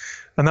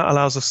 and that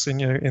allows us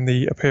in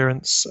the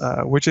appearance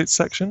widget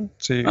section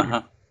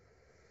to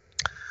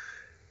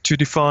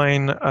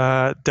define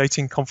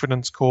dating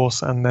confidence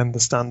course, and then the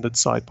standard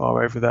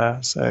sidebar over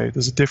there. So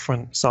there's a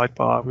different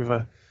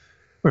sidebar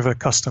with a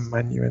custom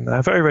menu in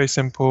there. Very, very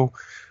simple.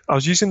 I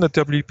was using the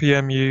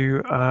WPMU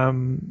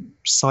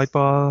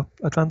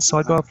advanced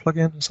sidebar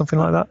plugin or something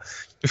like that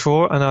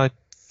before, and I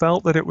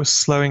felt that it was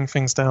slowing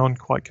things down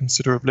quite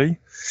considerably.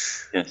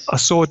 Yes. I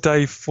saw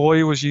Dave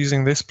Foy was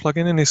using this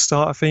plugin in his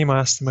starter theme. I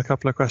asked him a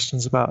couple of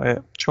questions about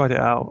it, tried it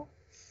out,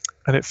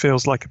 and it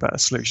feels like a better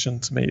solution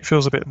to me. It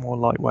feels a bit more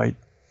lightweight.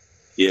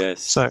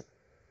 Yes. So,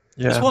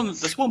 yeah.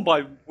 There's one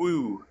by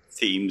Woo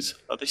Themes.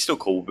 Are they still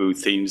called Woo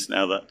Themes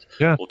now that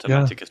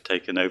Automatic has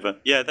taken over?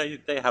 Yeah,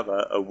 they have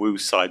a Woo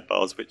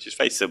sidebars, which is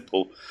very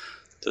simple.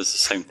 Does the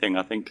same thing,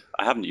 I think.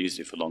 I haven't used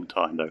it for a long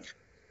time, though.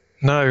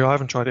 No, I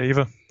haven't tried it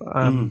either.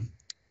 But,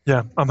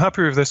 yeah, I'm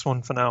happy with this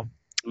one for now.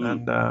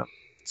 And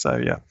so,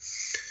 yeah.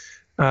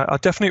 I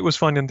definitely was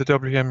finding the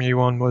WMU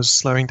one was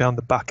slowing down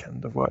the back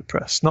end of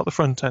WordPress, not the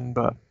front end,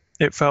 but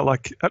it felt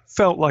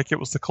like it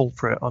was the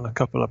culprit on a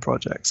couple of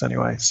projects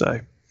anyway. So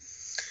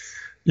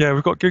yeah,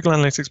 we've got Google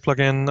Analytics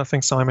plugin. I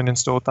think Simon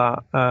installed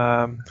that.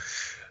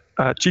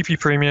 GP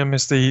Premium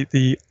is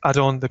the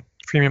add-on, the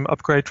premium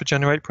upgrade for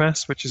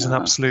GeneratePress, which is an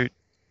absolute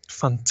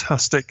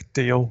fantastic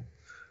deal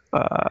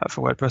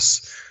for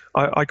WordPress.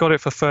 I got it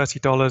for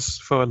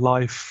 $30 for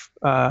life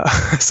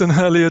as an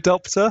early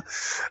adopter,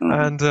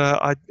 and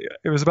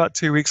it was about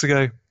 2 weeks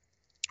ago.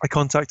 I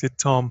contacted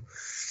Tom,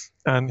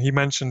 and he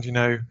mentioned,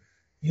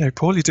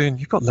 Paul,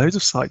 you've got loads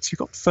of sites. You've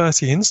got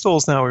 30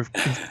 installs now with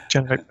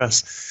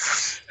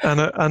GeneratePress,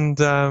 and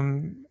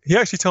he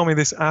actually told me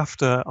this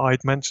after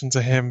I'd mentioned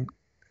to him,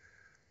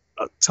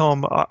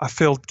 Tom, I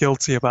feel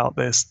guilty about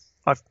this.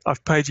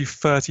 I've paid you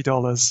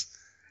 $30.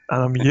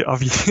 And your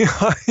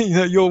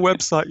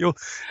website,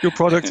 your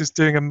product is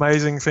doing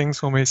amazing things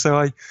for me.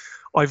 So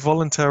I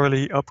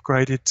voluntarily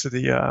upgraded to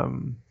the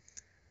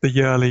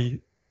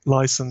yearly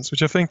license,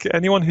 which I think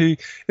anyone who,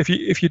 if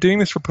you're doing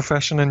this for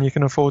profession and you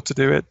can afford to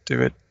do it, do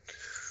it.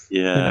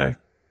 Yeah.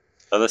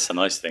 Oh, that's a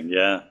nice thing.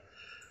 Yeah.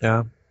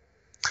 Yeah.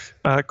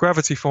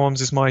 Gravity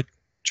Forms is my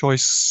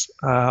choice.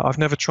 I've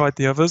never tried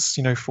the others,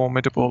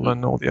 Formidable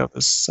and all the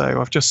others.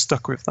 So I've just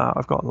stuck with that.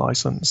 I've got a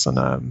license,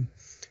 and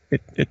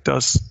it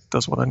does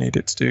what I need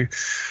it to do.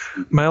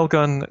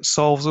 Mailgun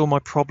solves all my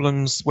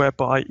problems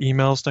whereby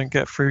emails don't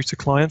get through to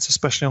clients,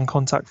 especially on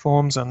contact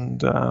forms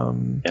and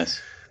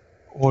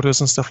orders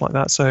and stuff like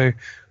that. So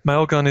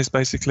Mailgun is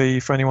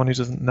basically, for anyone who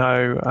doesn't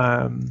know,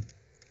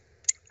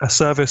 a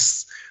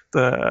service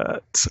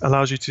that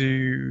allows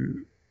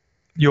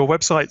your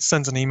website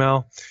sends an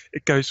email,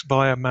 it goes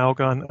via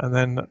Mailgun and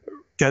then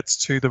gets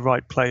to the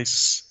right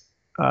place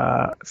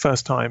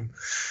first time.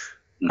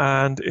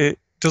 And it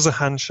does a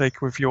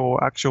handshake with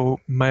your actual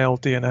mail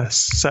DNS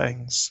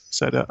settings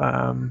so that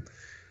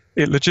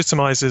it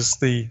legitimizes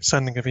the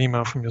sending of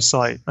email from your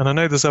site. And I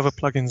know there's other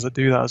plugins that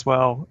do that as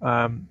well.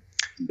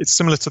 It's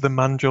similar to the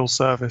Mandrill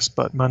service,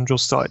 but Mandrill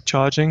started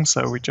charging,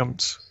 so we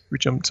jumped to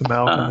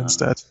Mailgun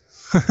instead.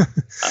 We've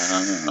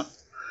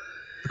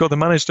got the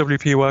Managed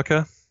WP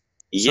Worker.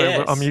 Yes.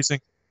 So I'm using,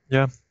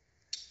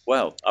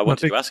 Well, I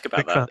wanted to ask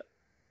about that. Fan.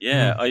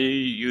 Yeah, are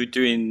you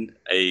doing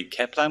a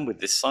care plan with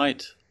this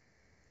site?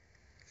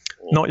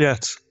 Not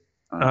yet.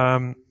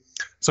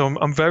 So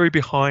I'm very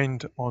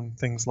behind on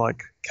things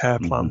like care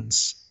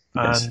plans,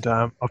 and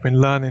I've been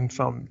learning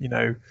from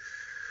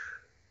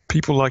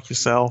people like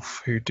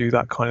yourself who do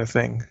that kind of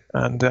thing,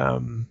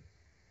 and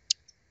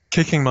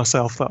kicking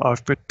myself that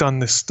I've done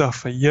this stuff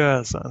for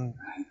years. And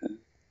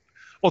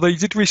although you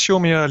did reassure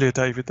me earlier,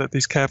 David, that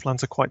these care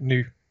plans are quite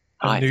new.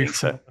 I think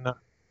so.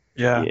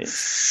 Yeah.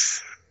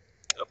 Yes.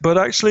 But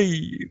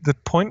actually, the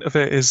point of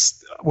it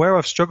is where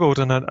I've struggled,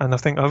 and I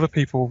think other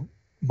people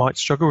might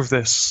struggle with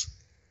this.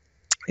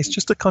 It's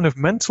just a kind of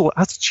mental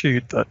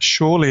attitude that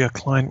surely a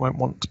client won't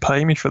want to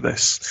pay me for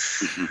this.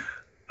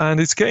 And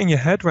it's getting your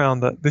head around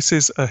that this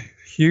is a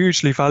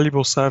hugely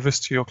valuable service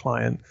to your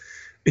client.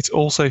 It's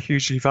also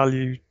hugely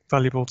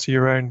valuable to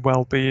your own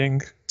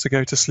well-being to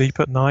go to sleep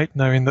at night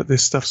knowing that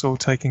this stuff's all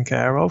taken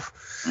care of.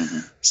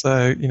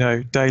 So,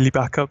 daily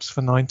backups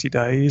for 90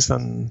 days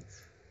and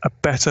a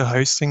better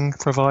hosting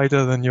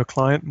provider than your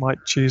client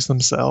might choose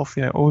themselves.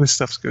 All this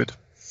stuff's good.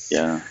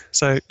 Yeah.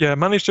 So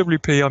Managed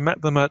WP. I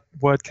met them at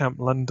WordCamp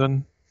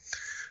London.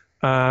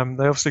 They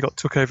obviously got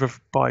took over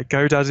by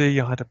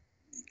GoDaddy. I had a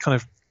kind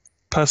of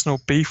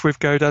personal beef with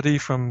GoDaddy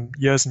from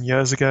years and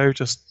years ago,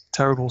 just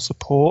terrible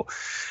support.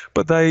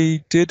 But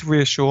they did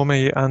reassure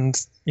me, and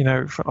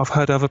I've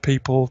heard other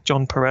people,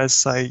 John Perez,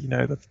 say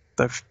that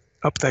they've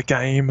upped their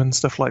game and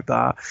stuff like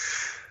that.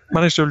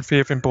 Managed WP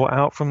have been bought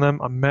out from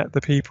them. I met the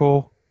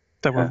people.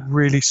 They were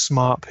really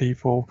smart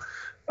people,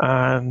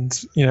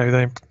 and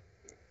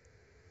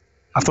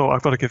I thought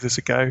I've got to give this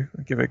a go,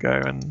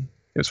 and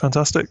it was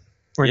fantastic.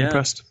 Really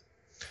impressed.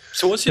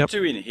 So what's it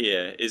doing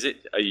here?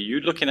 Are you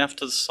looking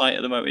after the site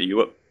at the moment? Are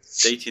you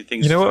updating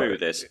things through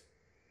this?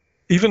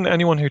 Even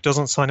anyone who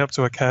doesn't sign up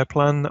to a care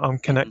plan, I'm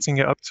connecting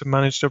it up to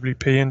Managed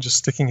WP and just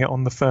sticking it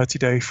on the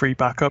 30-day free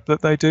backup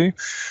that they do.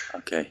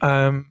 Okay.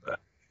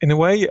 In a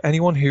way,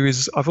 anyone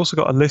I've also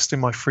got a list in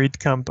my Freed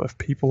camp of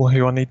people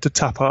who I need to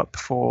tap up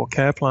for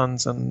care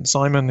plans, and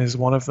Simon is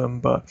one of them,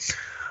 but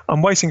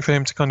I'm waiting for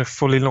him to kind of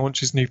fully launch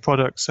his new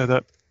product so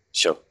that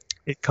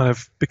it kind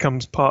of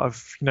becomes part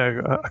of,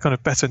 a kind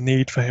of better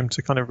need for him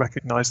to kind of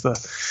recognize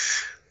that.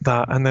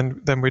 And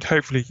then we'd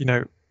hopefully,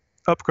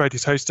 upgrade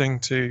his hosting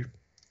to,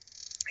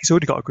 he's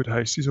already got a good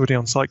host, he's already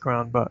on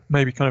SiteGround, but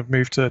maybe kind of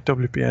move to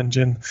WP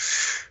Engine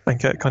and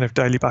get kind of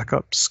daily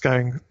backups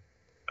going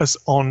as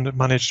on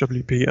Managed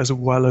WP as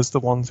well as the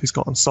ones he's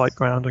got on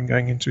SiteGround and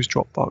going into his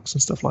Dropbox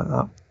and stuff like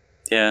that.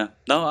 Yeah.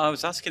 No, I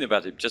was asking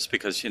about it just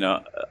because,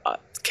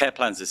 care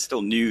plans is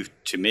still new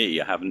to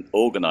me. I haven't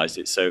organized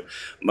it. So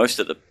most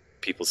of the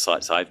people's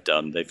sites I've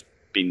done, they've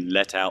been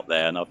let out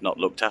there and I've not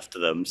looked after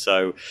them.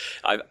 So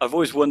I've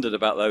always wondered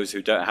about those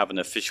who don't have an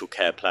official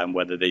care plan,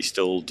 whether they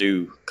still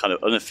do kind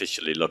of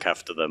unofficially look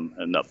after them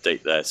and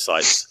update their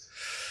sites.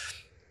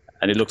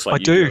 And it looks like I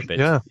you do, do a bit.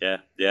 yeah.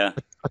 Yeah.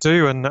 I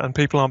do, and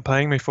people aren't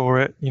paying me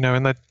for it,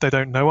 and they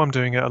don't know I'm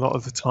doing it a lot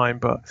of the time.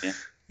 But Yeah.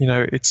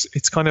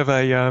 it's kind of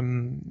a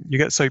you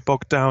get so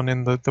bogged down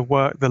in the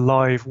work, the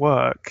live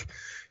work.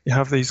 You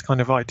have these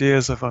kind of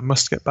ideas of I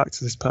must get back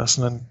to this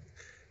person, and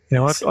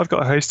I've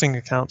got hosting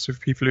accounts with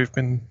people who've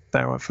been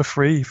there for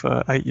free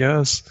for 8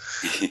 years,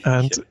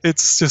 and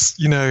it's just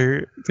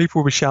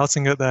people will be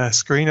shouting at their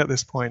screen at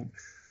this point.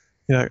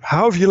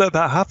 How have you let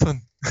that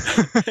happen?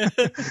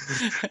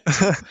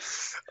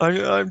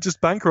 I'm just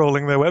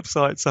bankrolling their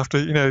websites after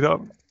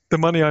the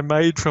money I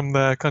made from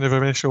their kind of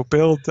initial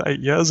build 8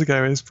 years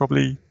ago is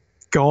probably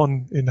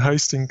gone in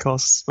hosting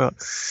costs.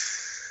 But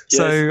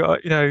so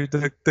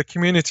the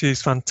community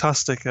is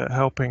fantastic at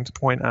helping to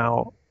point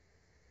out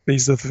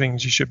these are the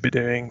things you should be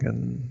doing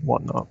and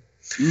whatnot.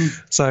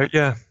 So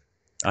yeah.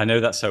 I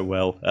know that so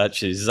well.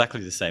 Actually, it's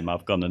exactly the same.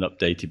 I've gone and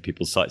updated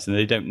people's sites, and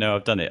they don't know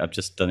I've done it. I've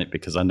just done it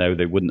because I know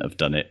they wouldn't have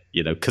done it,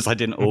 because I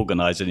didn't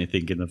organize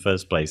anything in the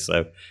first place.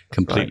 So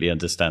completely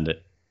understand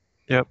it.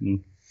 Yep.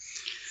 Yep.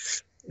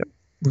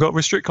 We've got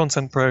Restrict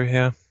Content Pro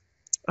here.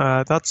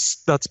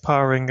 That's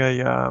powering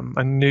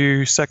a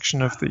new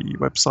section of the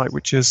website,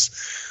 which is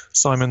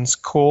Simon's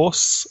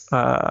course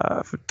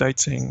for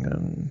dating,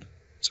 and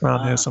it's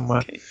around here somewhere.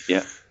 Okay.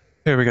 Yeah.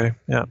 Here we go.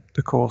 Yeah,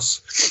 the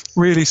course.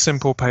 Really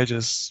simple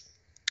pages.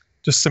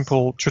 Just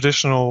simple,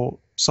 traditional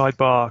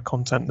sidebar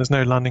content. There's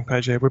no landing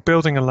page here. We're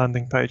building a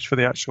landing page for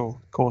the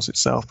actual course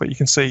itself, but you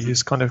can see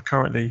he's kind of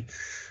currently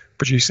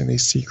producing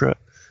these secret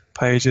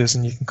pages,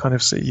 and you can kind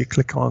of see, you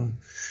click on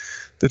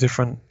the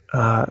different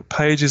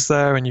pages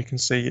there, and you can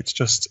see it's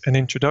just an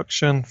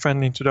introduction,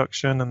 friendly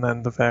introduction, and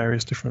then the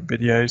various different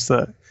videos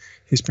that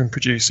he's been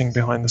producing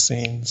behind the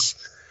scenes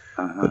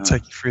that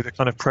take you through the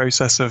kind of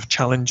process of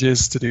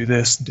challenges to do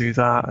this and do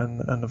that,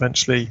 and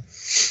eventually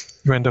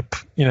you end up,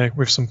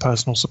 with some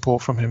personal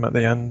support from him at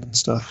the end and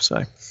stuff. So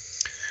we're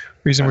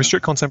using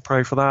Restrict Content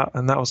Pro for that,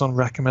 and that was on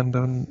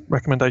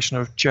recommendation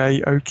of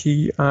Jay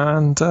Oakey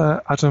and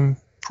Adam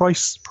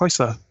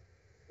Pricer.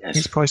 Yes.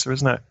 It's Pricer,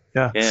 isn't it?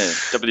 Yeah. Yeah,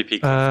 WP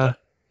Crafter.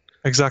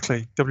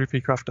 Exactly,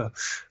 WP Crafter.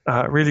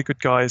 Really good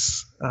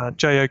guys.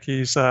 Jay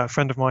Oakey's a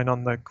friend of mine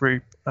on the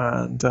group,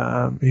 and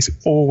he's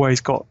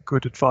always got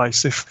good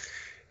advice. If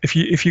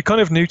you're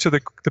kind of new to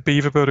the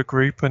Beaver Builder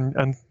group,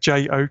 and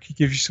Jay Oakey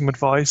gives you some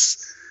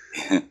advice,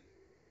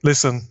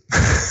 listen.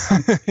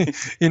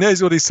 He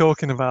knows what he's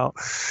talking about.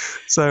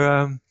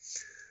 So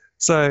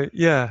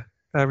yeah,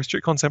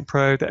 Restrict Content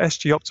Pro. The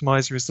SG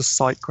Optimizer is the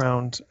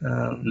SiteGround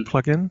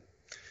plugin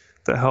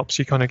that helps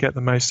you kind of get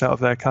the most out of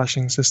their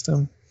caching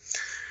system.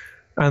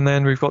 And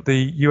then we've got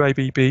the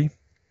UABB,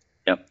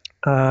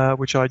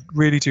 which I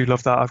really do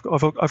love that.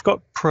 I've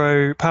got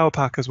Pro Power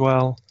Pack as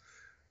well,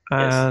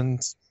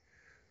 and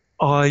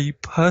I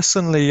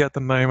personally at the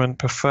moment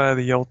prefer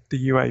the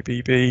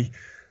UABB.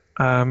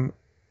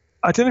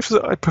 I don't know if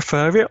I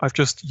prefer it. I've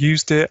just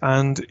used it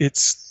and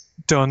it's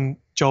done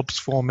jobs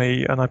for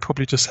me, and I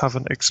probably just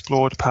haven't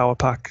explored Power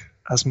Pack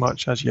as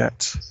much as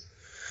yet.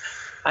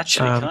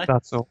 Actually,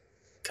 that's all.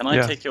 Can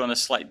I take you on a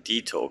slight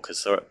detour?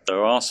 Because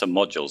there are some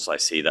modules I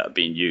see that are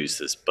being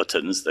used as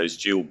buttons, those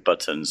dual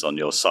buttons on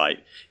your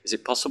site. Is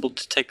it possible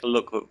to take a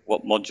look at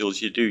what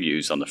modules you do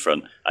use on the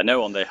front? I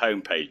know on their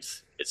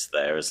homepage it's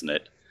there, isn't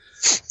it?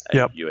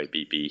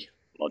 UABB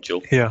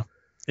module. Yeah.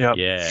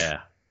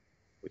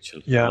 Which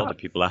a lot of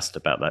people asked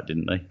about that,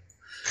 didn't they?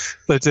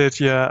 They did,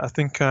 yeah. I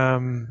think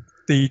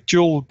the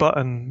dual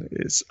button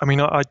is,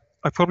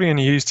 I probably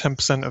only use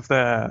 10% of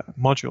their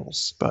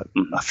modules, but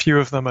a few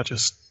of them are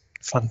just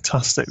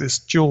fantastic. This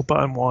dual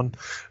button one,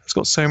 it's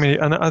got so many,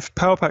 and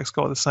Power Pack's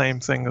got the same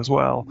thing as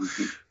well.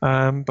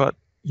 But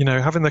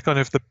having the kind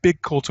of the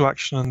big call to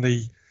action and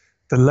the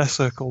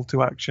lesser call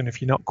to action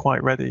if you're not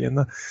quite ready, and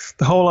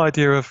the whole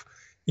idea of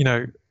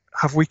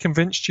have we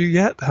convinced you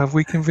yet? Have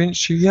we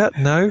convinced you yet?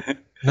 No.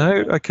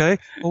 Okay,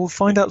 well, we'll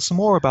find out some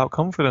more about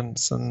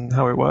confidence and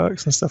how it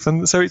works and stuff.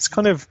 And so it's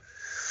kind of,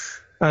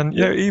 and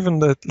even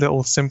the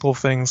little simple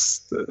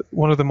things,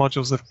 one of the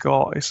modules they've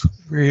got is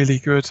really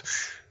good.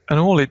 And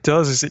all it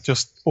does is it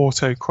just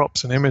auto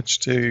crops an image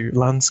to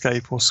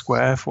landscape or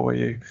square for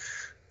you,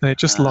 and it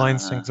just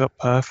lines things up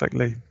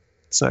perfectly.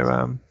 So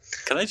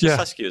can I just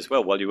ask you as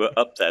well, while you were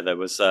up there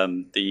was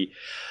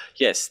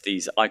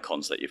these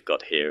icons that you've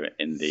got here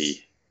in the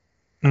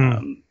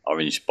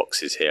orange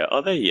boxes here.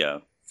 Are they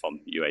from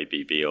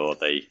UABB, or are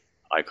they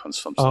icons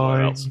from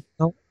somewhere else? I'm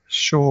not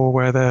sure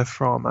where they're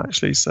from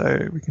actually,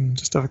 so we can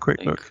just have a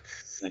quick look.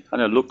 They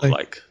kind of look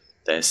like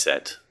they're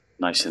set,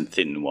 nice and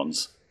thin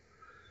ones.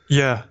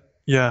 Yeah.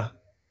 This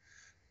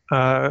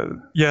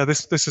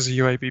is a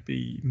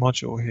UABB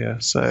module here,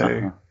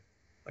 so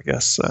I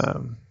guess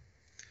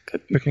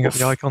looking at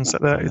the icon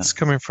set there, it's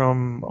coming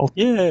from.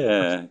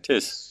 Yeah, it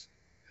is.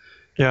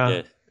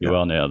 Yeah, you're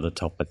on it at the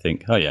top, I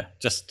think. Oh yeah,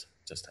 just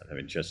out of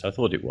interest, I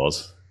thought it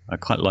was. I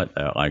quite like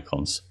their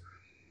icons.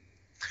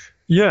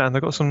 Yeah, and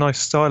they've got some nice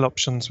style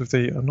options with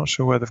the. I'm not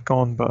sure where they've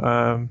gone, but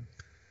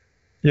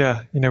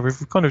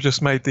we've kind of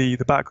just made the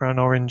background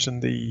orange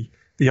and the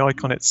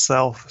icon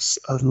itself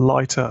a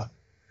lighter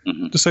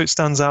just so it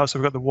stands out. So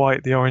we've got the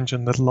white, the orange,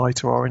 and the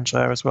lighter orange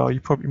there as well. You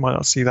probably might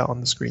not see that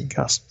on the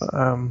screencast, but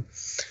a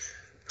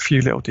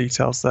few little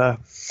details there.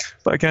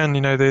 But again,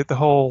 the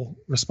whole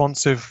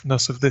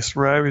responsiveness of this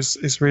row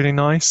is really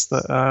nice.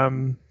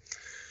 That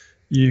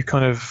you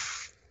kind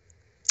of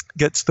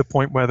get to the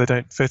point where they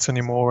don't fit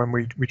anymore, and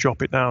we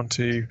drop it down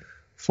to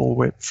full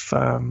width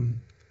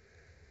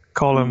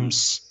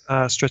columns,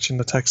 stretching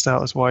the text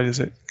out as wide as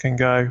it can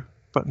go,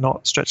 but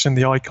not stretching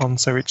the icon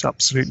so it's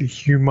absolutely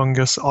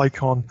humongous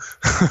icon.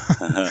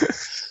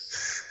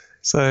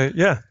 So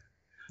yeah.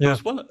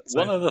 One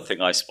other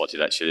thing I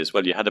spotted actually as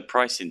well. You had a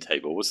pricing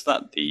table. Was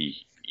that the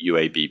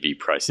UABB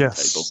pricing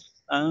table?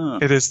 Ah.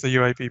 It is the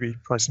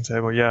UABB pricing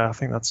table. Yeah, I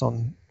think that's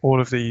on all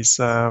of these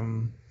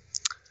ones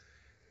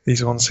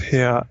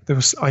here.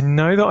 I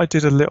know that I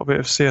did a little bit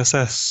of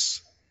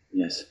CSS.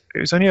 Yes. It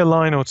was only a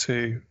line or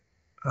two.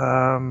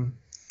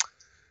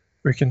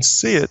 We can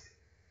see it.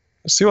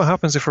 See what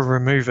happens if I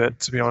remove it,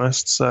 to be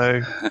honest.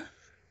 So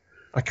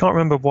I can't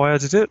remember why I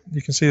did it.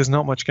 You can see there's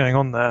not much going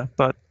on there,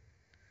 but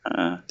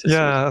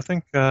I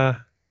think I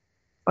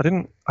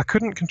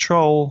couldn't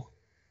control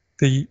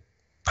the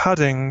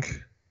padding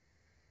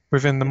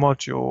within the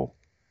module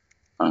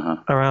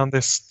around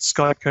this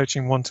Skype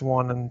coaching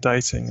one-to-one and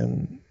dating,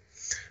 and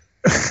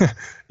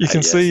you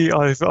can see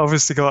I've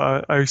obviously got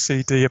an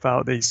OCD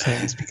about these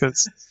things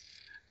because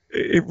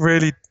it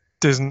really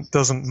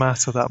doesn't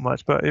matter that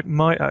much, but it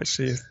might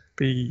actually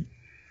be.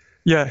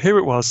 Yeah, here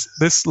it was.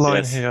 This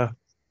line here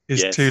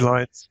is 2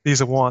 lines.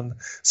 These are 1.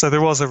 So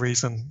there was a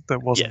reason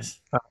that wasn't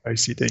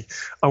OCD.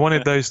 I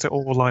wanted those to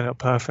all line up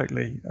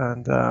perfectly,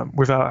 and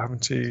without having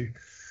to.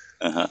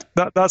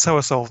 That's how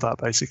I solved that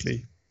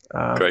basically.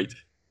 Great.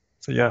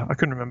 So yeah, I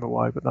couldn't remember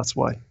why, but that's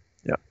why.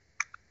 Yeah.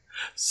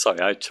 Sorry,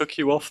 I took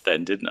you off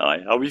then, didn't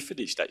I? Are we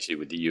finished actually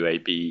with the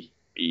UAB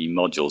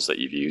modules that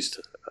you've used?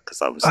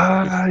 Because I was.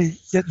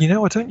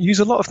 Yeah, I don't use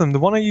a lot of them. The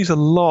one I use a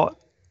lot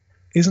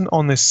isn't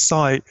on this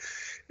site.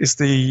 Is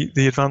the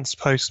advanced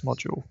post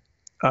module.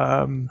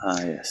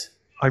 Yes.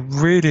 I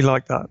really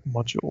like that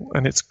module,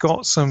 and it's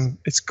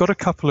got a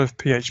couple of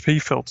PHP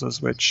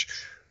filters, which,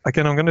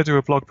 again, I'm going to do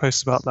a blog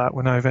post about that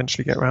when I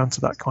eventually get around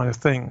to that kind of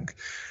thing,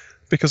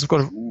 because I've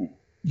got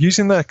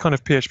using their kind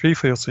of PHP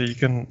filter, you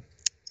can.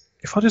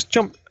 If I just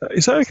jump,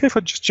 is that okay if I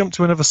just jump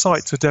to another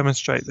site to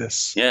demonstrate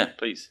this? Yeah,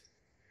 please.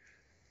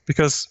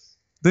 Because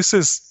this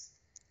is.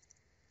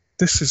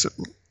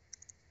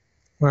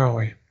 Where are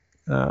we?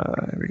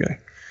 Here we go.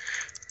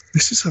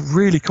 This is a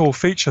really cool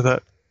feature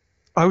that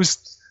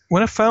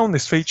when I found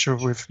this feature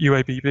with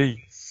UABB,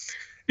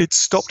 it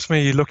stopped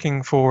me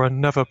looking for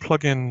another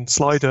plugin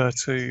slider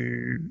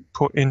to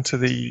put into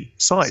the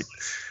site.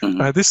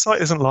 This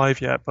site isn't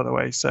live yet, by the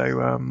way,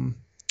 so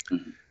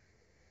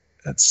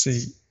let's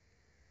see.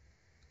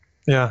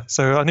 Yeah,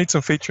 so I need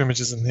some feature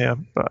images in here,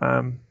 but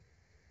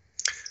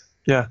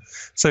yeah.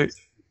 So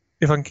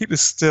if I can keep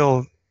this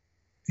still,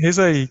 here's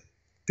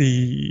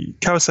the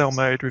carousel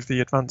mode with the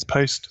advanced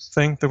post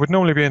thing. There would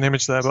normally be an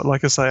image there, but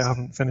like I say, I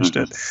haven't finished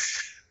it.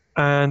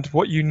 And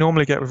what you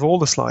normally get with all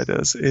the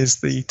sliders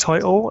is the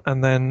title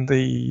and then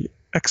the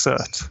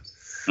excerpt,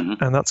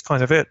 and that's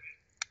kind of it.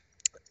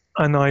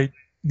 And I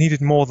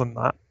needed more than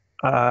that.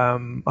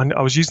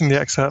 I was using the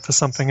excerpt for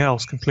something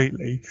else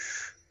completely,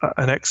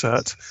 an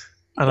excerpt,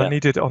 and I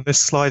needed on this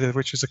slider,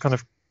 which is a kind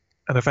of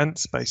an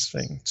events-based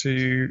thing,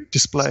 to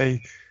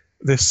display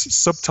this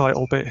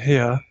subtitle bit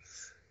here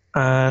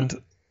and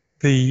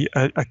the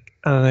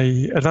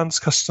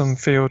advanced custom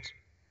field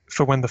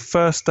for when the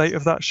first date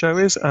of that show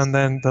is and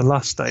then the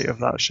last date of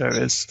that show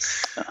is.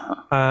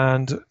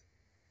 And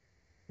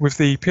with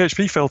the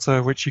PHP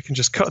filter, which you can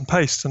just cut and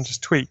paste and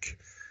just tweak,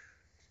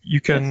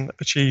 you can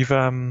achieve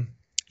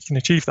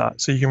that.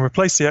 So you can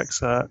replace the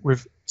excerpt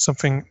with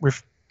something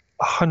with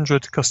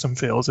 100 custom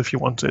fields if you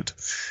wanted,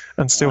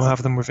 and still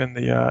have them within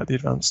the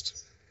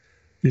advanced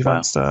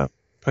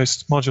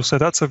post module. So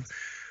that's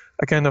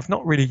again, I've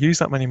not really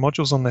used that many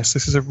modules on this.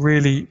 This is a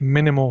really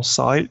minimal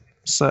site,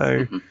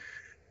 so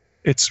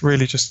it's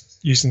really just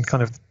using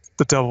kind of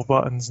the double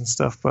buttons and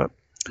stuff. But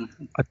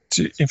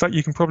in fact,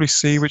 you can probably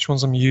see which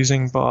ones I'm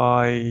using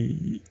by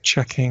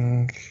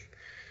checking.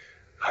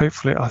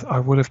 Hopefully, I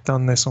would have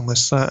done this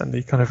almost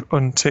certainly, kind of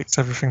unticked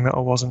everything that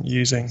I wasn't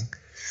using.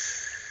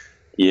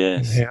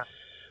 Yes.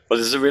 Well,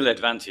 there's a real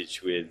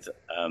advantage with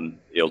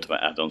the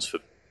Ultimate add-ons for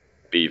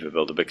Beaver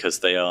Builder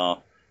because they are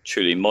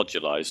truly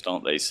modularized,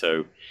 aren't they?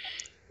 So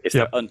if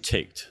they're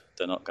unticked,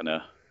 they're not going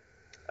to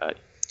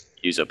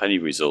use up any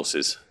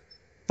resources.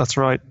 That's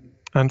right.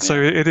 And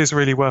so it is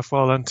really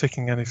worthwhile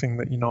unticking anything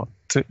that you're not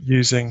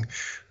using.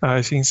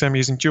 As you can see, I'm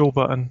using dual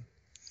button.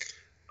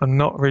 I'm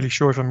not really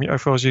sure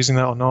if I was using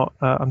that or not.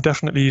 I'm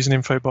definitely using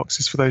info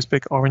boxes for those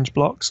big orange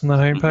blocks on the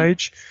home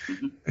page.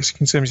 As you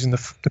can see, I'm using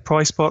the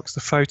price box. The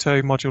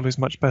photo module is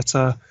much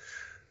better.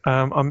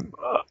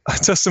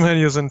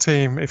 Testimonials and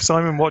team. If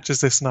Simon watches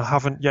this and I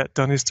haven't yet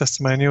done his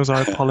testimonials,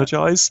 I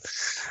apologize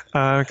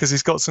because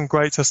he's got some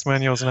great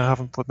testimonials and I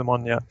haven't put them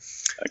on yet.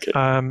 Okay.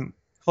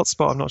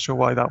 Hotspot, I'm not sure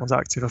why that one's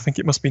active. I think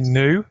it must be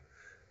new.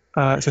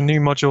 It's a new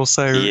module,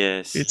 so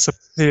Yes. it's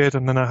appeared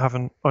and then I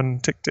haven't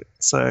unticked it,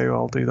 so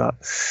I'll do that.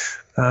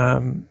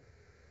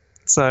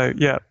 So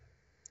yeah.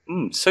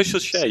 Social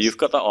share, you've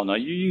got that on. Are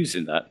you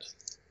using that?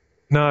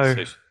 No,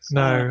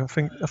 I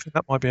think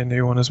that might be a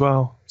new one as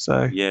well.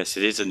 So yes,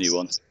 it is a new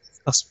one.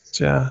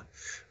 Yeah,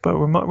 but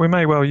we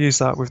may well use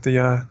that with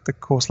the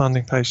course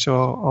landing page.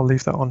 So I'll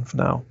leave that on for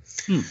now.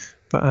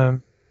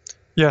 But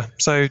yeah,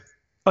 so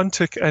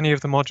untick any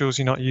of the modules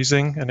you're not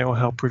using, and it will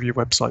help with your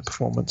website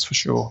performance for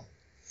sure.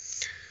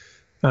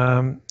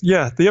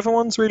 Yeah, the other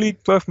one's really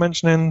worth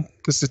mentioning.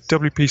 There's the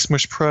WP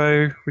Smush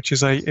Pro, which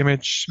is a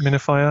image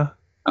minifier,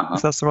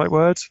 if that's the right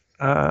word.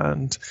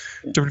 And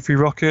WP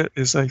Rocket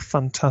is a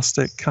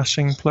fantastic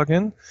caching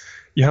plugin.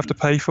 You have to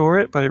pay for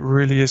it, but it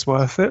really is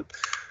worth it.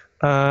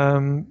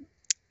 And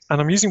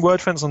I'm using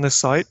WordFence on this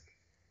site.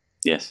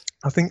 Yes.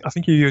 I think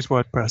you use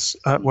WordPress,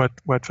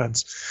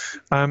 WordFence.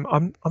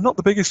 I'm not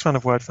the biggest fan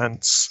of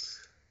WordFence.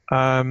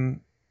 I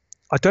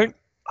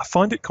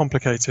find it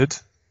complicated,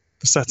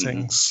 the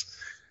settings,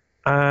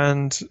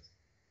 and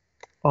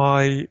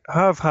I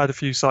have had a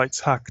few sites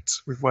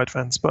hacked with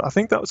WordFence, but I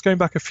think that was going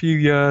back a few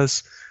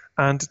years.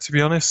 And to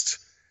be honest,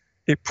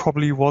 it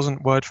probably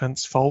wasn't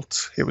WordFence's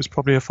fault. It was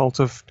probably a fault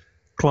of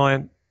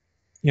client,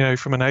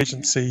 from an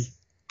agency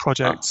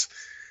project,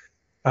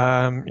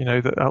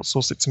 that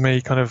outsourced it to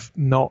me, kind of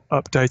not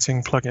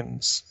updating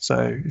plugins.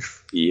 So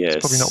it's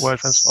probably not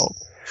WordFence's fault.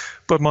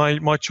 But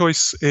my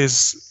choice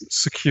is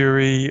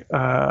Securi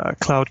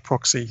Cloud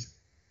Proxy.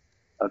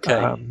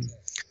 Okay.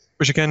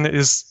 Which again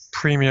is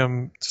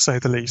premium to say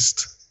the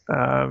least.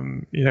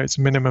 It's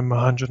a minimum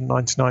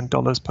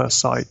 $199 per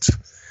site.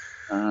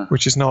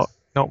 Which is not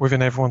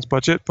within everyone's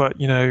budget, but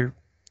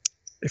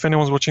if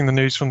anyone's watching the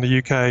news from the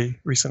UK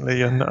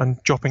recently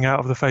and dropping out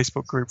of the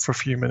Facebook group for a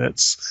few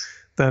minutes,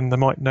 then they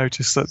might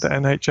notice that the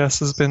NHS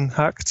has been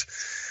hacked.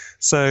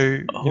 So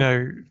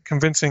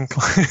convincing.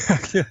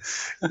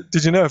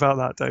 Did you know about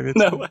that, David?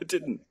 No, I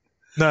didn't.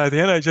 No, the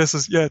NHS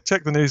is.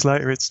 Check the news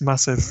later. It's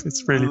massive.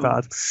 It's really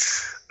bad.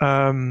 So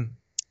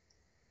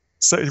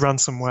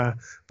ransomware,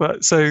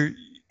 but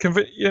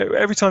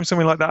every time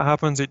something like that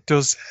happens, it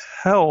does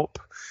help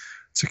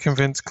to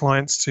convince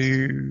clients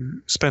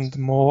to spend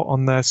more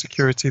on their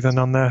security than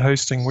on their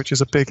hosting, which is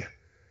a big.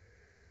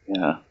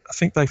 Yeah. I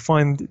think they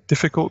find it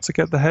difficult to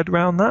get the head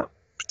around that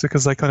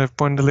because they kind of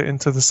bundle it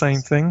into the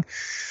same thing.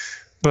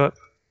 But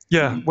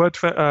yeah,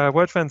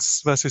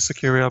 WordFence versus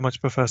Securi, I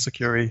much prefer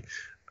Securi.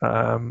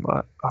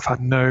 I've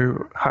had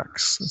no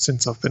hacks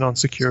since I've been on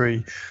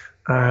Securi,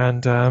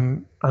 and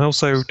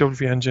also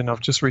WP Engine.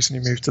 I've just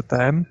recently moved to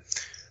them,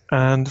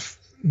 and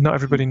not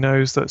everybody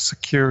knows that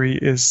Securi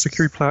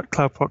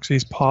Cloud Proxy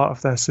is part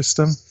of their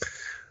system,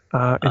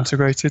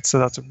 integrated. So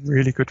that's a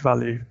really good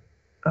value.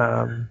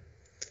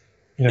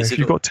 If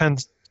you've got 10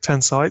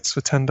 sites for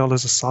 $10 a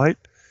site,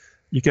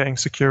 you're getting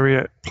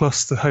Securi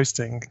plus the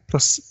hosting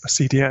plus a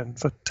CDN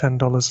for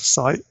 $10 a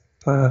site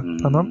per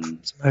month.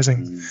 It's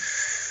amazing.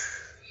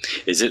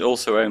 Is it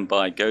also owned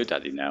by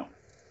GoDaddy now?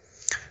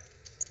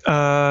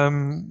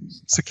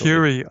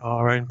 Securi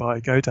are owned by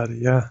GoDaddy,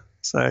 yeah.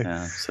 So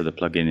the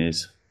plugin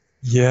is.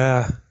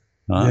 Yeah.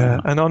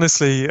 And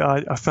honestly,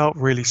 I felt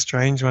really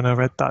strange when I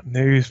read that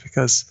news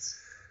because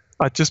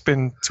I'd just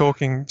been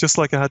talking, just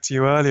like I had to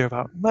you earlier,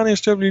 about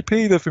Managed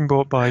WP. They've been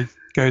bought by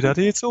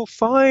GoDaddy. It's all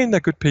fine. They're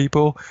good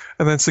people.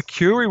 And then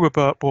Securi were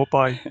bought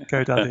by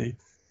GoDaddy.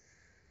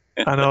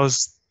 And I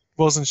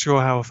wasn't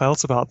sure how I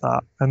felt about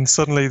that. And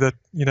suddenly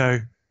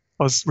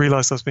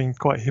realized I was being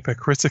quite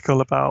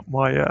hypocritical about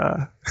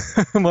my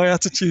my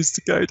attitudes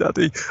to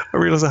GoDaddy. I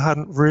realized I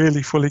hadn't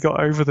really fully got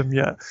over them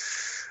yet.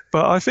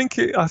 But I think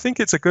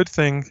it's a good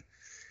thing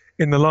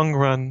in the long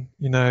run.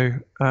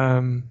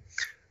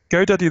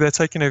 GoDaddy, they're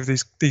taking over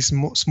these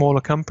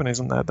smaller companies,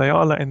 and they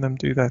are letting them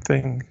do their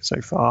thing so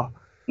far.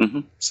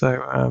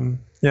 So and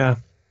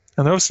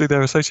obviously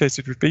they're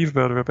associated with Beaver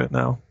Builder a bit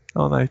now,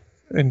 aren't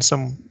they? In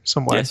some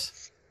way.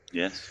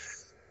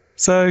 Yes.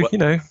 So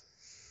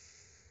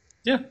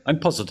Yeah, I'm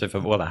positive.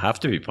 Well, I have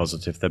to be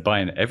positive. They're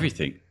buying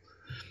everything.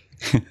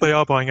 They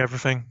are buying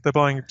everything. They're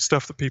buying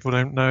stuff that people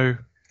don't know.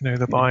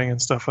 They're buying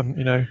and stuff, and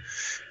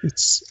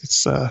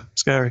it's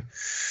scary.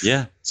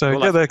 Yeah.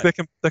 So they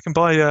can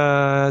buy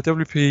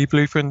WP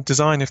Blueprint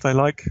Design if they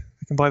like.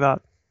 They can buy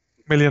that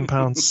 £1 million.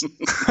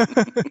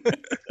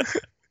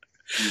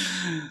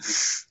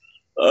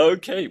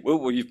 Okay. Well,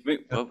 we've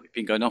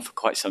been going on for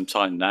quite some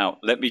time now.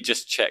 Let me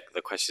just check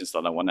the questions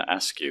that I want to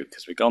ask you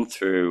because we've gone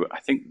through, I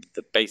think,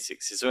 the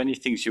basics. Is there any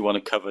things you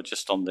want to cover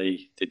just on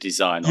the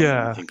design? On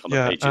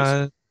the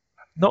pages?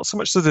 Not so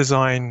much the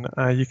design.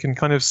 You can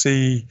kind of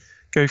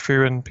go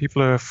through, and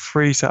people are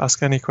free to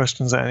ask any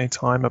questions at any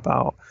time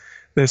about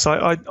this.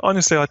 I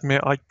honestly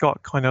admit I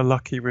got kind of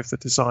lucky with the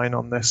design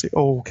on this. It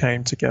all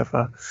came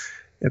together.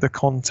 The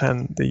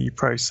content, the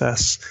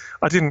process.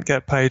 I didn't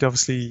get paid,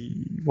 obviously,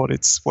 what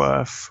it's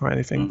worth or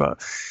anything, but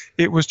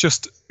it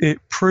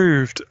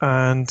proved.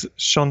 And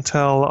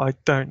Chantel, I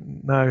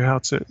don't know how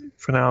to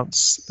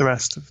pronounce the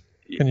rest of.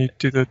 Can you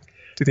do the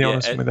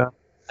honors for me there?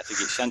 I think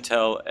it's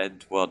Chantel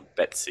Edward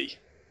Betsy.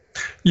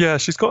 Yeah,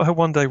 she's got her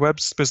one day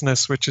webs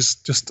business, which is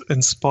just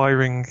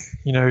inspiring,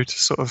 to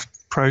sort of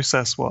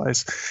process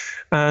wise.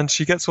 And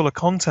she gets all the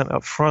content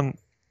up front.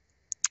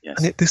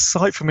 Yes. And this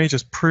site for me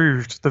just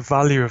proved the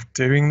value of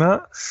doing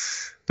that.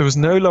 There was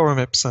no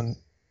lorem ipsum.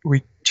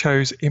 We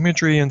chose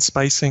imagery and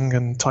spacing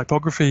and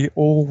typography,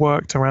 all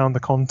worked around the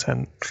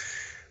content.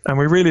 And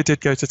we really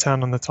did go to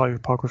town on the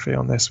typography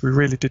on this. We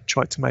really did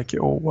try to make it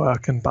all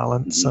work and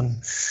balance.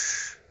 And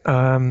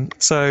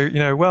so,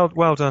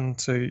 well done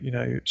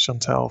to,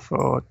 Chantel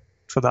for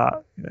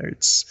that.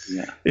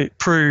 It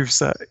proves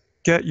that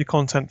get your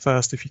content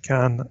first if you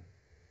can.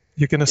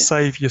 You're going to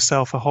save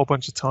yourself a whole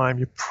bunch of time.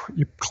 Your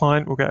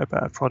client will get a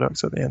better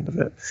product at the end of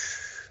it.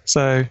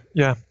 So,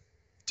 yeah,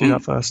 do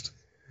that first.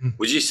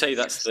 Would you say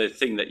that's the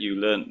thing that you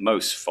learned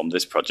most from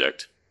this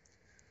project?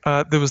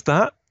 There was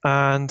that,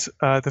 and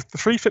the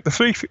three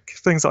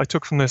things that I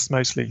took from this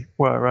mostly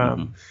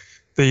were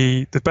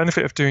the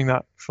benefit of doing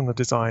that from the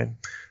design,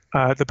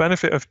 the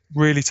benefit of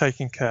really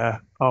taking care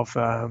of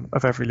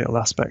every little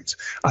aspect.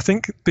 I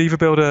think Beaver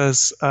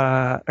Builder's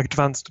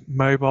advanced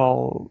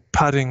mobile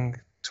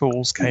padding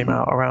tools came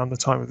out around the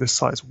time of this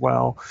site as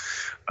well.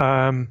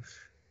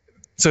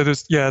 So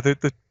there's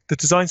the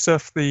design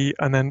stuff,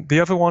 and then the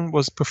other one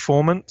was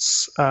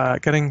performance,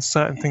 getting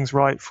certain things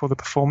right for the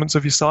performance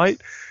of your site,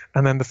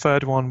 and then the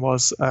third one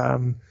was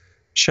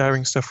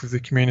sharing stuff with the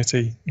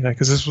community.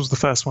 Because this was the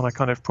first one I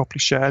kind of properly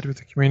shared with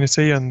the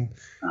community, and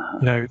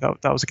that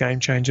was a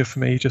game changer for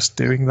me. Just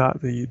doing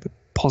that, the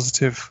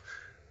positive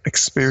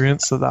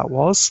experience that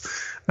was,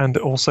 and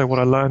also what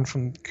I learned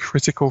from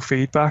critical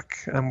feedback,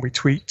 and we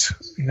tweaked.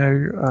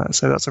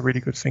 So that's a really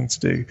good thing to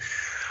do.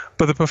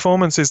 But the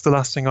performance is the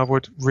last thing I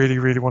would really,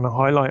 really want to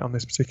highlight on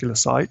this particular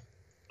site.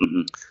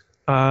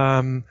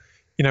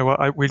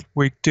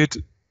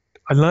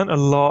 I learned a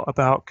lot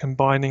about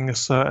combining a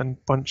certain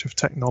bunch of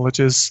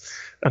technologies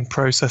and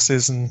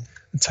processes and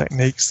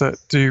techniques that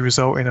do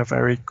result in a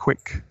very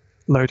quick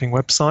loading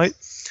website.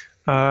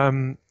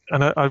 And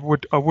I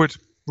would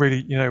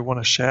really, want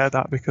to share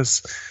that,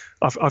 because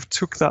I've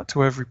took that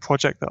to every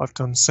project that I've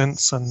done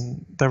since,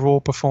 and they're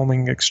all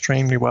performing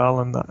extremely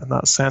well in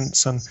that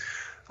sense. And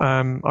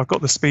I've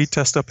got the speed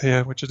test up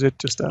here, which I did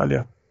just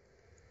earlier,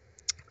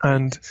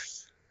 and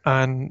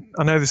I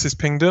know this is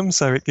Pingdom,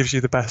 so it gives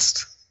you the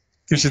best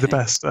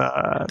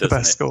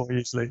score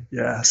usually.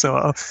 Yeah,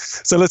 so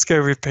let's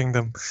go with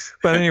Pingdom.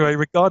 But anyway,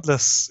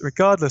 regardless,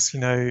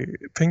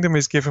 Pingdom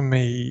is giving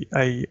me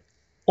a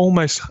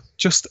almost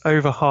just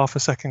over half a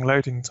second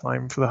loading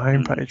time for the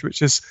homepage,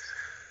 which is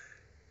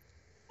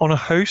on a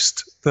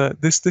host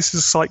that this is a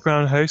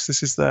SiteGround host.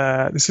 This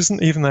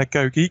isn't even their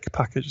Go Geek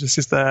package. This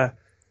is their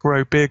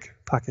Grow Big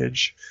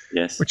package,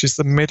 which is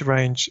the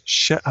mid-range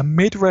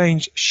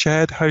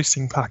shared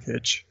hosting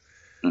package.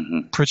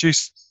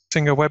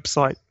 Producing a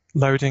website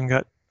loading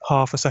at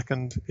half a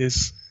second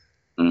is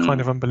kind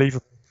of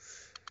unbelievable,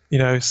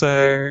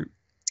 So,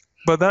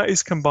 but that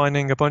is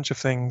combining a bunch of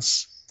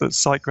things that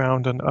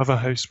SiteGround and other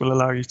hosts will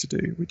allow you to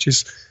do, which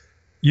is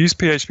use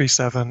PHP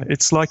 7.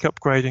 It's like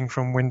upgrading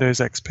from Windows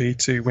XP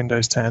to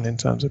Windows 10 in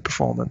terms of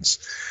performance.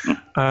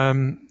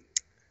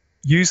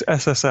 Use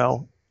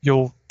SSL.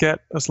 You'll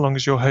get, as long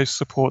as your host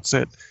supports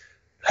it,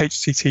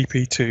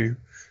 HTTP2,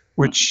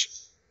 which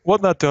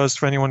what that does,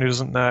 for anyone who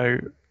doesn't know,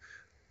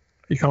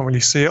 you can't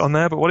really see it on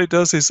there, but what it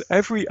does is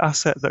every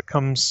asset that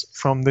comes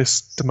from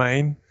this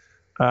domain,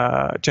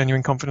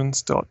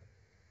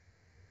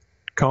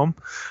 genuineconfidence.com,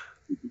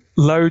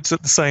 loads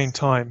at the same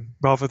time,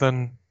 rather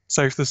than,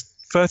 so if there's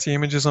 30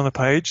 images on a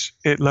page,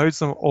 it loads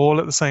them all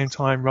at the same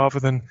time, rather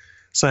than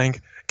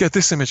saying, get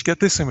this image, get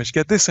this image,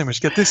 get this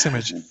image, get this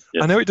image.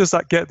 I know it does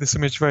that get this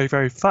image very,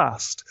 very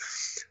fast,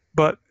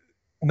 but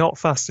not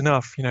fast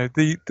enough.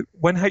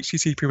 When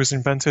HTTP was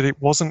invented, it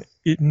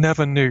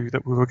never knew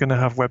that we were going to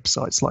have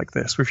websites like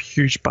this with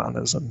huge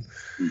banners. And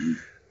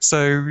so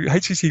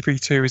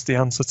HTTP2 is the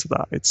answer to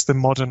that. It's the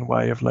modern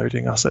way of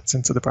loading assets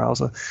into the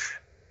browser.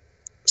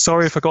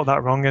 Sorry if I got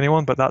that wrong,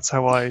 anyone, but that's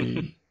how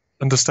I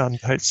understand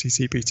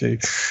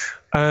HTTP2.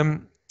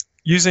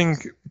 Using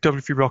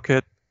WP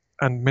Rocket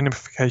and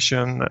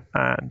minification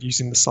and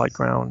using the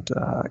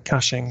SiteGround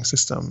caching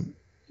system,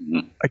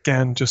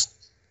 again, just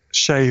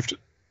shaved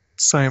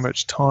so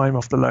much time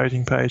off the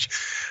loading page.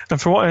 And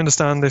from what I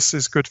understand, this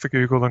is good for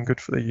Google and good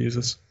for the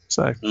users.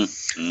 So,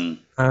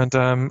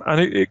 and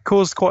it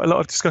caused quite a lot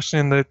of discussion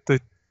in the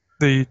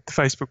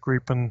Facebook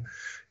group, and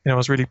I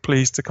was really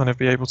pleased to kind of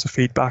be able to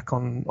feedback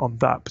on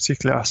that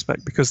particular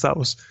aspect, because I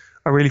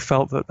really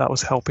felt that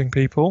was helping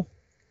people,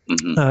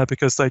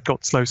 because they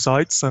got slow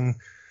sites, and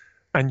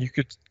you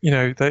could,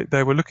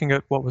 they were looking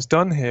at what was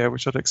done here,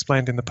 which I'd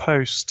explained in the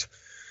post,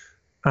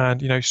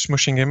 and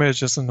smushing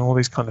images and all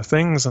these kind of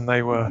things, and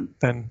they were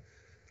then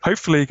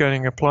hopefully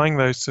applying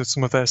those to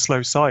some of their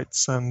slow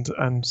sites, and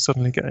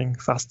suddenly getting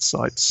fast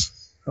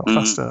sites, or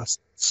faster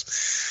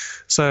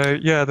sites. So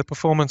yeah, the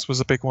performance was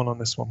a big one on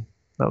this one.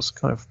 I was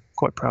kind of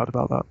quite proud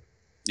about that.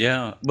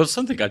 Yeah, well,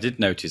 something I did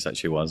notice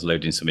actually while I was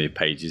loading some of your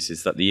pages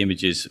is that the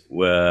images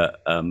were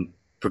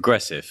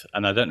progressive,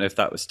 and I don't know if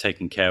that was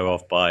taken care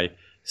of by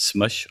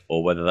smush,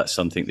 or whether that's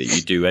something that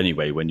you do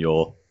anyway when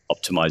you're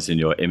optimizing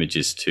your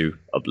images to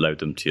upload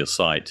them to your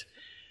site.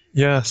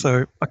 Yeah,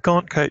 so I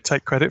can't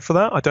take credit for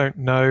that. I don't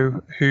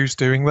know who's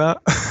doing that.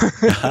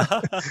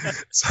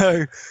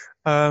 So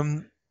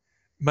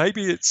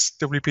maybe it's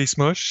WP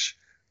Smush,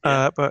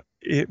 but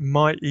it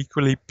might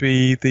equally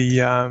be the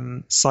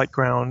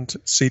SiteGround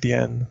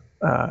CDN.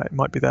 It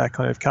might be their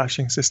kind of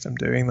caching system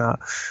doing that.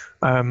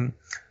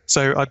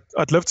 So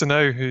I'd love to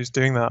know who's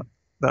doing that.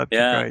 That'd be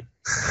great.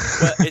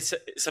 Well,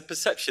 it's a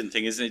perception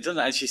thing, isn't it? It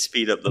doesn't actually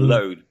speed up the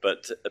load,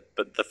 but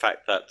the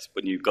fact that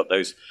when you've got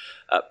those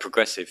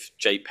progressive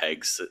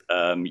JPEGs,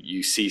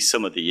 you see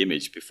some of the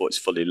image before it's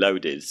fully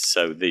loaded.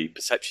 So the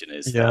perception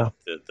is that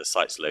the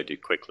site's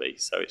loaded quickly.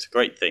 So it's a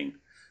great thing.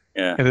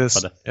 Yeah, it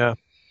is.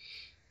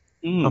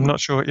 I'm not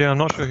sure. Yeah, I'm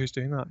not sure who's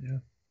doing that. Yeah,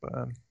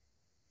 but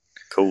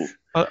cool.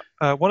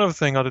 One other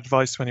thing I'd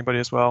advise to anybody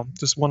as well.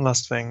 Just one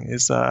last thing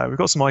is we've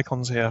got some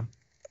icons here.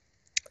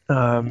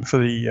 For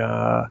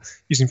the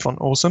using Font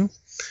Awesome.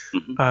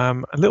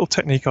 A little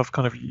technique I've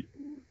kind of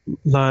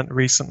learned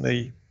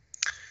recently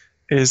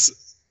is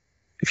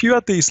if you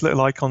add these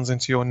little icons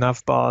into your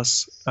nav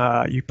bars,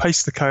 you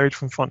paste the code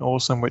from Font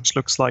Awesome, which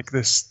looks like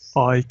this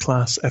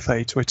I-class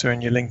FA Twitter,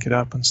 and you link it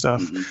up and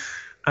stuff.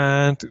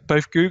 And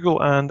both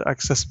Google and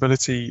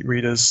accessibility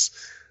readers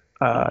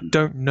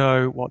don't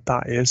know what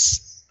that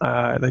is.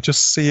 They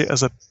just see it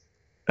as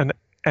an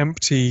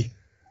empty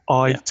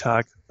I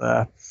tag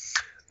there.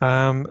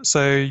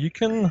 So you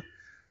can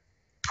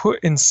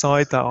put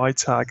inside that I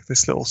tag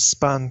this little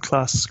span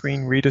class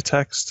screen reader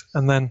text,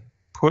 and then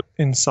put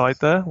inside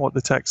there what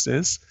the text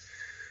is.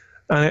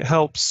 And it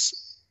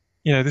helps,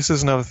 this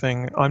is another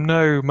thing. I'm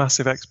no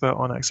massive expert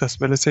on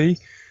accessibility,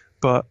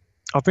 but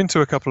I've been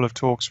to a couple of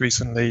talks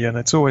recently, and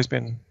it's always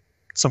been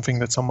something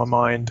that's on my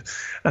mind.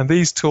 And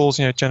these tools,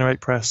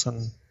 GeneratePress,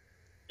 and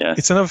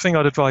it's another thing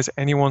I'd advise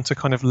anyone to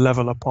kind of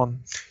level up on.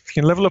 If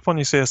you can level up on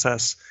your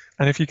CSS,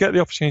 and if you get the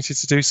opportunity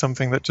to do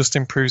something that just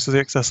improves the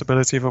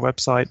accessibility of a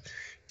website,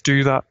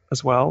 do that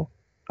as well.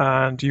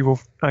 And you will,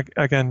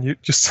 again,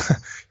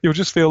 you'll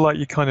just feel like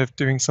you're kind of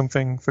doing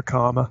something for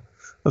karma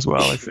as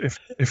well, if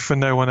for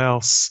no one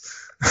else.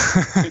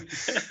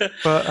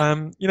 But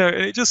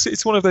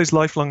it's one of those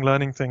lifelong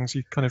learning things.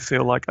 You kind of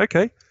feel like,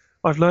 okay,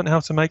 I've learned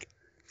how to make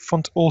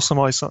Font Awesome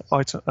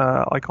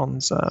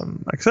icons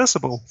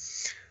accessible.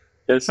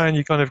 Yes. And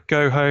you kind of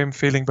go home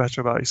feeling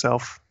better about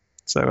yourself.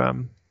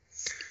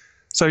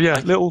 So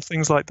yeah, little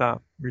things like that,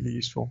 really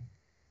useful.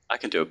 I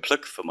can do a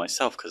plug for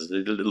myself because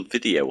there's a little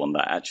video on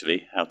that,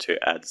 actually, how to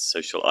add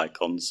social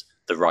icons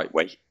the right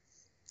way.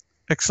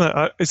 Excellent.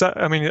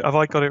 Have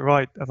I got it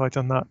right? Have I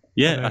done that?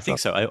 Yeah, I think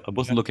so. I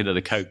wasn't looking at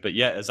the code, but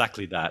yeah,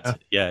 exactly that.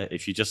 Yeah,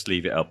 if you just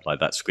leave it up like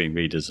that, screen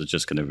readers are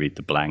just going to read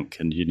the blank,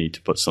 and you need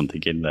to put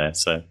something in there.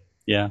 So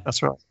yeah.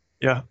 That's right.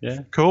 Yeah.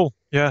 Cool.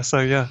 Yeah,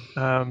 so yeah,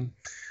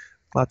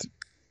 glad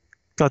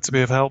to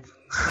be of help.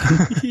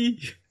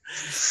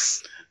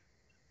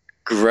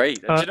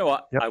 Great. Do you know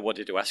what? I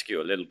wanted to ask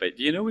you a little bit.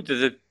 With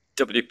the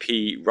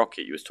WP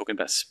Rocket, you was talking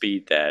about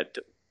speed there.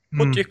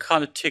 What do you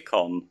kind of tick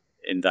on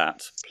in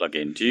that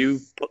plugin? Do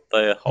you put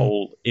the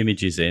whole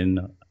images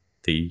in,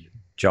 the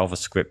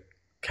JavaScript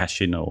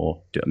caching,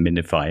 or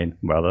minifying,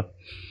 rather?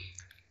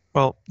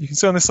 Well, you can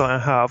see on this site I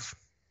have.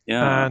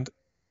 Yeah. And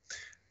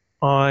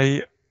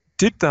I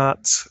did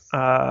that.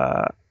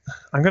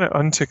 I'm going to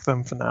untick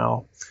them for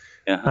now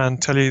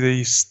and tell you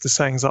the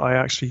settings that I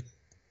actually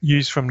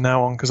use from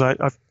now on, because I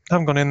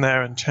haven't gone in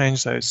there and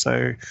changed those.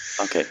 So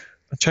I'm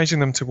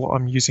changing them to what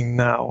I'm using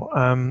now.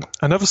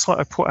 Another site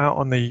I put out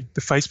on the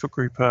Facebook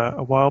group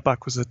a while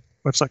back was a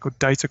website called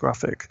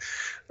Datagraphic.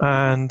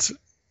 And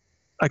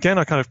again,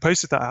 I kind of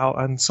posted that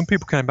out, and some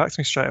people came back to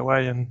me straight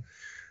away. And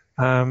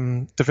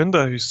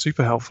Devinder, who's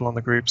super helpful on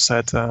the group,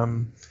 said, I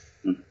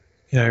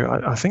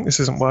think this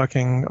isn't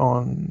working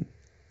on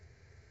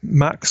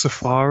Mac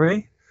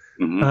Safari.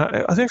 I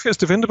don't know if it was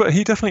Devinder, but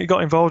he definitely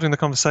got involved in the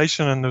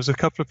conversation, and there was a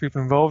couple of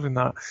people involved in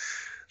that.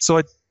 So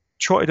I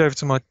trotted over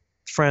to my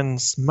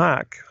friend's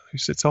Mac, who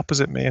sits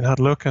opposite me, and had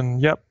a look,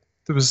 and there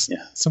was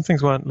some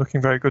things weren't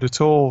looking very good at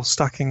all,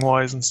 stacking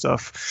wise and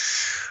stuff.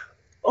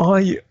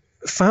 I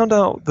found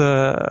out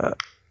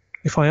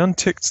if I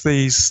unticked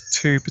these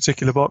two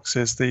particular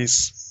boxes,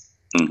 these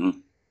I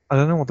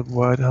don't know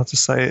how to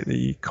say it,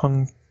 the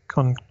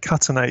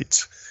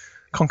concatenate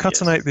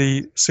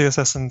the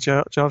CSS and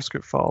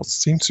JavaScript files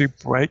seem to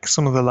break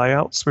some of the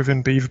layouts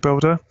within Beaver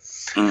Builder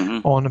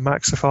on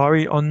Mac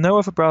Safari. On no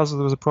other browser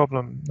there was a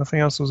problem.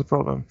 Nothing else was a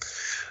problem.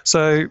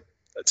 So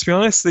to be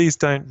honest, these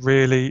don't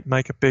really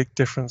make a big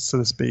difference to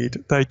the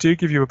speed. They do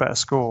give you a better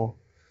score.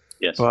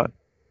 Yes. But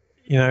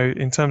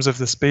in terms of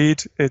the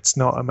speed, it's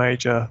not a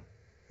major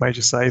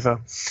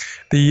saver.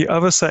 The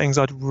other settings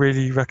I'd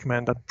really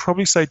recommend, I'd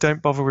probably say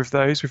don't bother with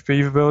those with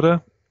Beaver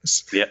Builder.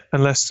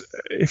 Unless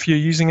if you're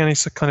using any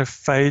kind of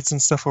fades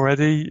and stuff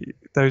already,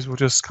 those will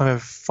just kind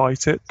of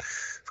fight it,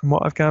 from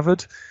what I've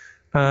gathered.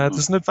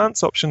 There's an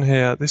advanced option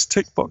here. This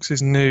tick box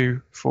is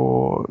new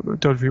for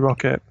WP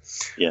Rocket.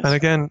 And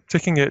again,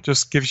 ticking it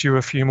just gives you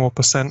a few more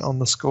 % on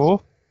the score.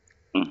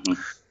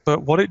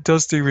 But what it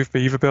does do with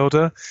Beaver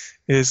Builder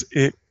is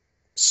it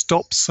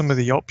stops some of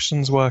the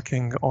options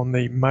working on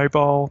the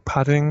mobile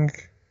padding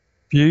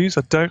views.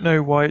 I don't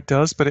know why it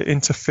does, but it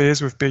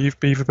interferes with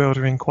Beaver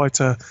Builder in quite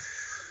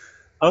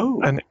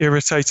an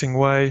irritating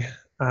way.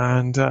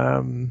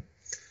 And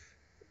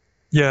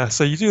yeah,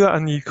 so you do that,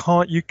 and you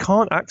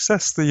can't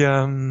access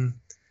the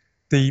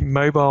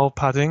mobile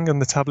padding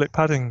and the tablet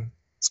padding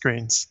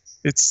screens.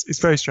 It's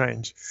very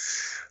strange.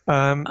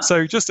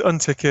 So just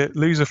untick it,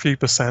 lose a few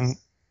percent.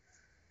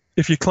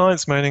 If your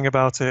client's moaning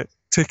about it,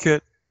 tick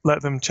it,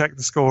 let them check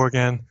the score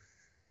again.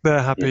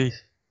 They're happy,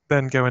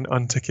 then go and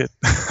untick it.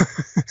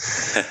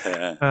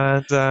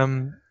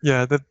 And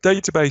yeah, the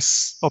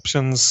database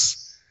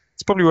options,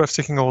 it's probably worth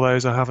ticking all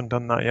those. I haven't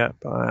done that yet,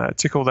 but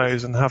tick all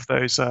those and have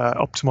those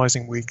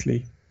optimizing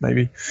weekly,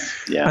 maybe.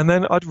 Yeah. And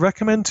then I'd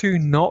recommend to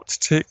not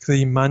tick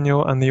the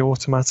manual and the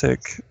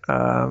automatic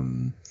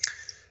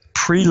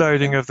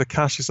preloading of the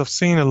caches. I've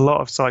seen a lot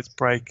of sites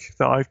break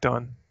that I've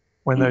done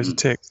when those are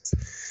ticked.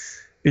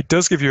 It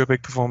does give you a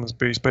big performance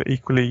boost, but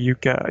equally you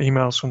get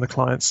emails from the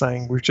client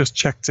saying, we've just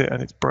checked it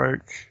and it's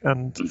broke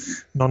and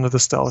none of the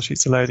style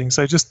sheets are loading.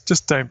 So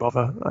just don't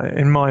bother,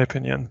 in my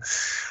opinion,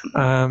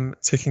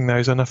 ticking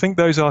those. And I think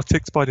those are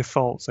ticked by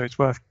default, so it's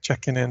worth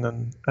checking in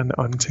and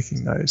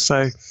unticking those.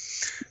 So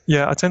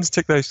yeah, I tend to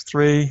tick those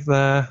 3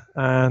 there,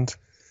 and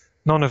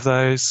none of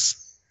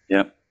those,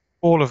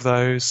 all of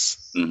those,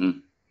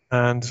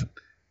 and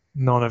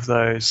none of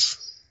those.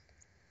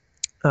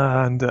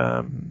 And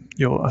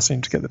I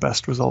seem to get the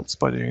best results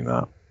by doing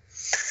that.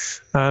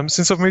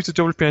 Since I've moved to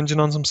WP Engine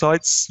on some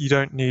sites, you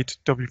don't need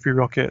WP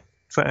Rocket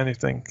for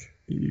anything.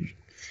 You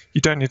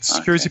don't need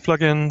security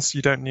plugins.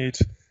 You don't need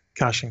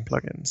caching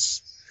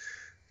plugins.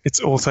 It's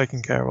all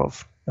taken care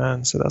of,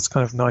 and so that's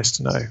kind of nice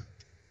to know.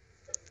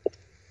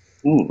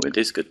 Ooh, it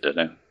is good to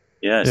know.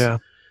 Yes. Yeah.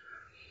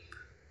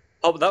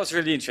 Oh, that was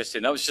really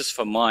interesting. That was just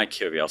for my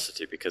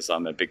curiosity, because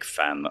I'm a big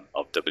fan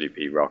of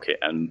WP Rocket,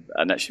 and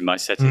actually my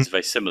settings are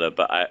very similar,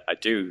 but I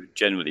do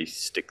generally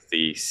stick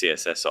the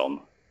CSS on,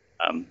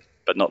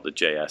 but not the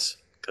JS,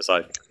 because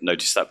I've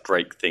noticed that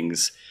break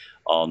things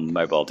on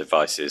mobile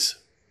devices,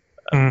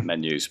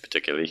 menus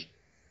particularly.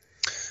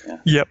 Yeah.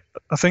 Yep.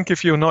 I think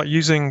if you're not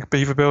using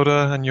Beaver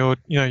Builder and you're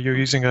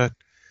using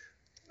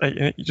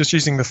just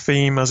using the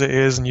theme as it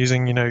is and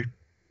using a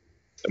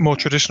more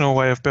traditional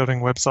way of building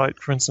a website,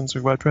 for instance,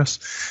 with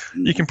WordPress,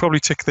 you can probably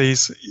tick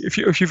these. If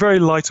you're very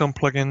light on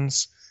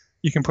plugins,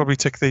 you can probably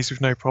tick these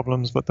with no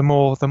problems. But the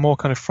more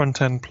kind of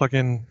front-end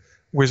plugin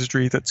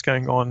wizardry that's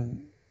going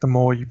on, the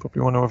more you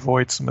probably want to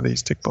avoid some of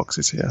these tick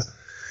boxes here.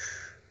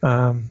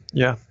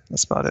 Yeah,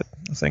 that's about it,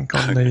 I think,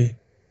 on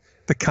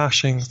the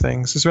caching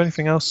things. Is there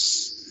anything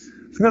else?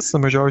 I think that's the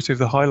majority of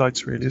the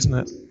highlights, really, isn't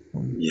it?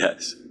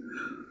 Yes.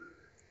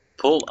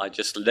 Paul, I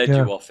just led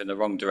you off in the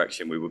wrong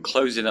direction. We were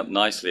closing up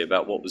nicely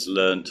about what was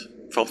learned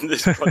from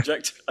this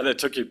project, and then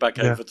took you back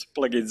over to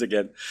plugins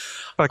again.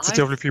 Back to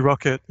WP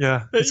Rocket,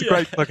 yeah. It's a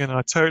great plugin.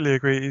 I totally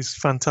agree. It's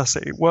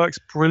fantastic. It works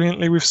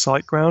brilliantly with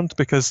SiteGround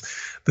because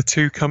the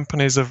two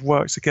companies have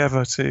worked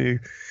together to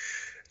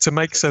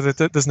make so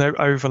that there's no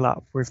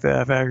overlap with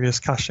their various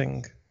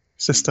caching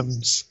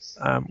systems,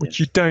 which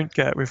you don't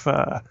get with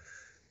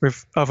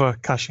other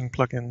caching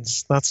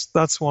plugins.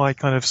 That's why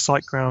kind of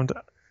SiteGround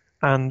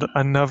and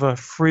another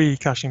free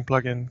caching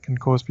plugin can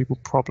cause people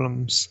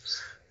problems.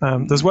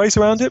 There's ways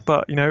around it,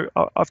 but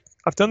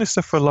I've done this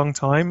stuff for a long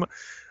time,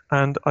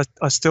 and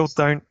I still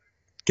don't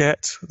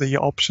get the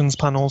options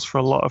panels for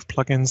a lot of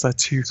plugins. They're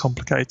too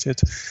complicated.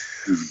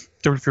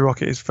 WP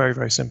Rocket is very,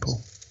 very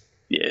simple.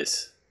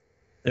 Yes.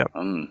 Yep.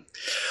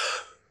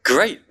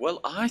 Great. Well,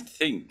 I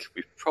think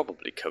we've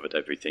probably covered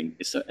everything.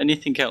 Is there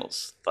anything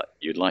else that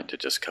you'd like to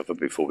just cover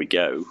before we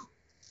go?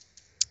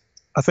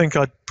 I think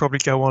I'd probably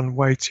go on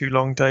way too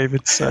long,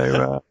 David.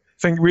 So I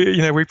think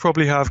we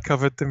probably have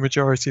covered the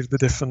majority of the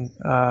different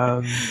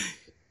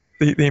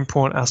the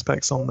important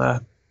aspects on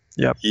there.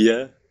 Yep.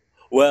 Yeah.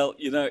 Well,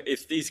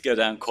 if these go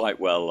down quite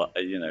well,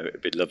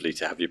 it'd be lovely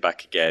to have you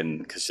back again,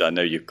 because I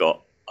know you've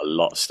got a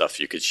lot of stuff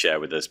you could share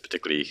with us,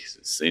 particularly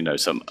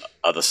some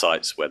other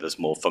sites where there's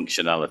more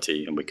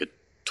functionality, and we could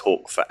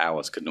talk for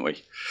hours, couldn't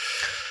we?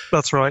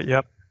 That's right.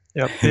 Yep.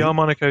 Yeah, the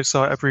Harmonico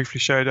site I briefly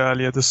showed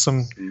earlier. There's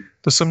some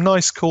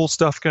nice, cool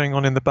stuff going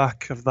on in the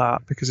back of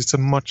that, because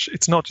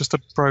it's not just a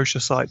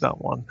brochure site,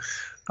 that one.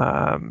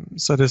 But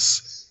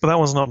that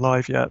one's not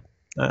live yet,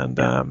 and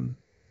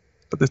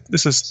but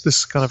this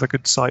is kind of a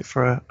good site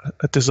for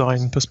a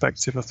design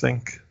perspective, I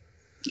think.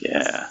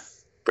 Yeah,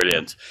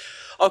 brilliant.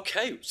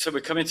 Okay, so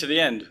we're coming to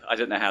the end. I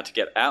don't know how to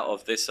get out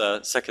of this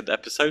second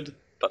episode,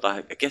 but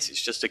I guess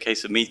it's just a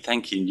case of me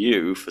thanking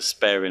you for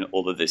sparing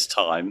all of this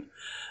time.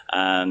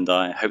 And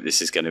I hope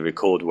this is going to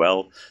record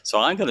well. So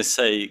I'm going to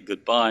say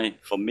goodbye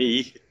from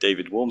me,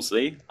 David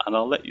Waumsley, and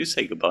I'll let you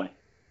say goodbye.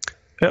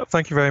 Yeah,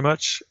 thank you very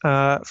much.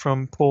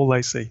 From Paul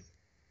Lacey.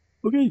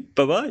 Okay,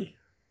 bye-bye.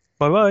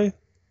 Bye-bye.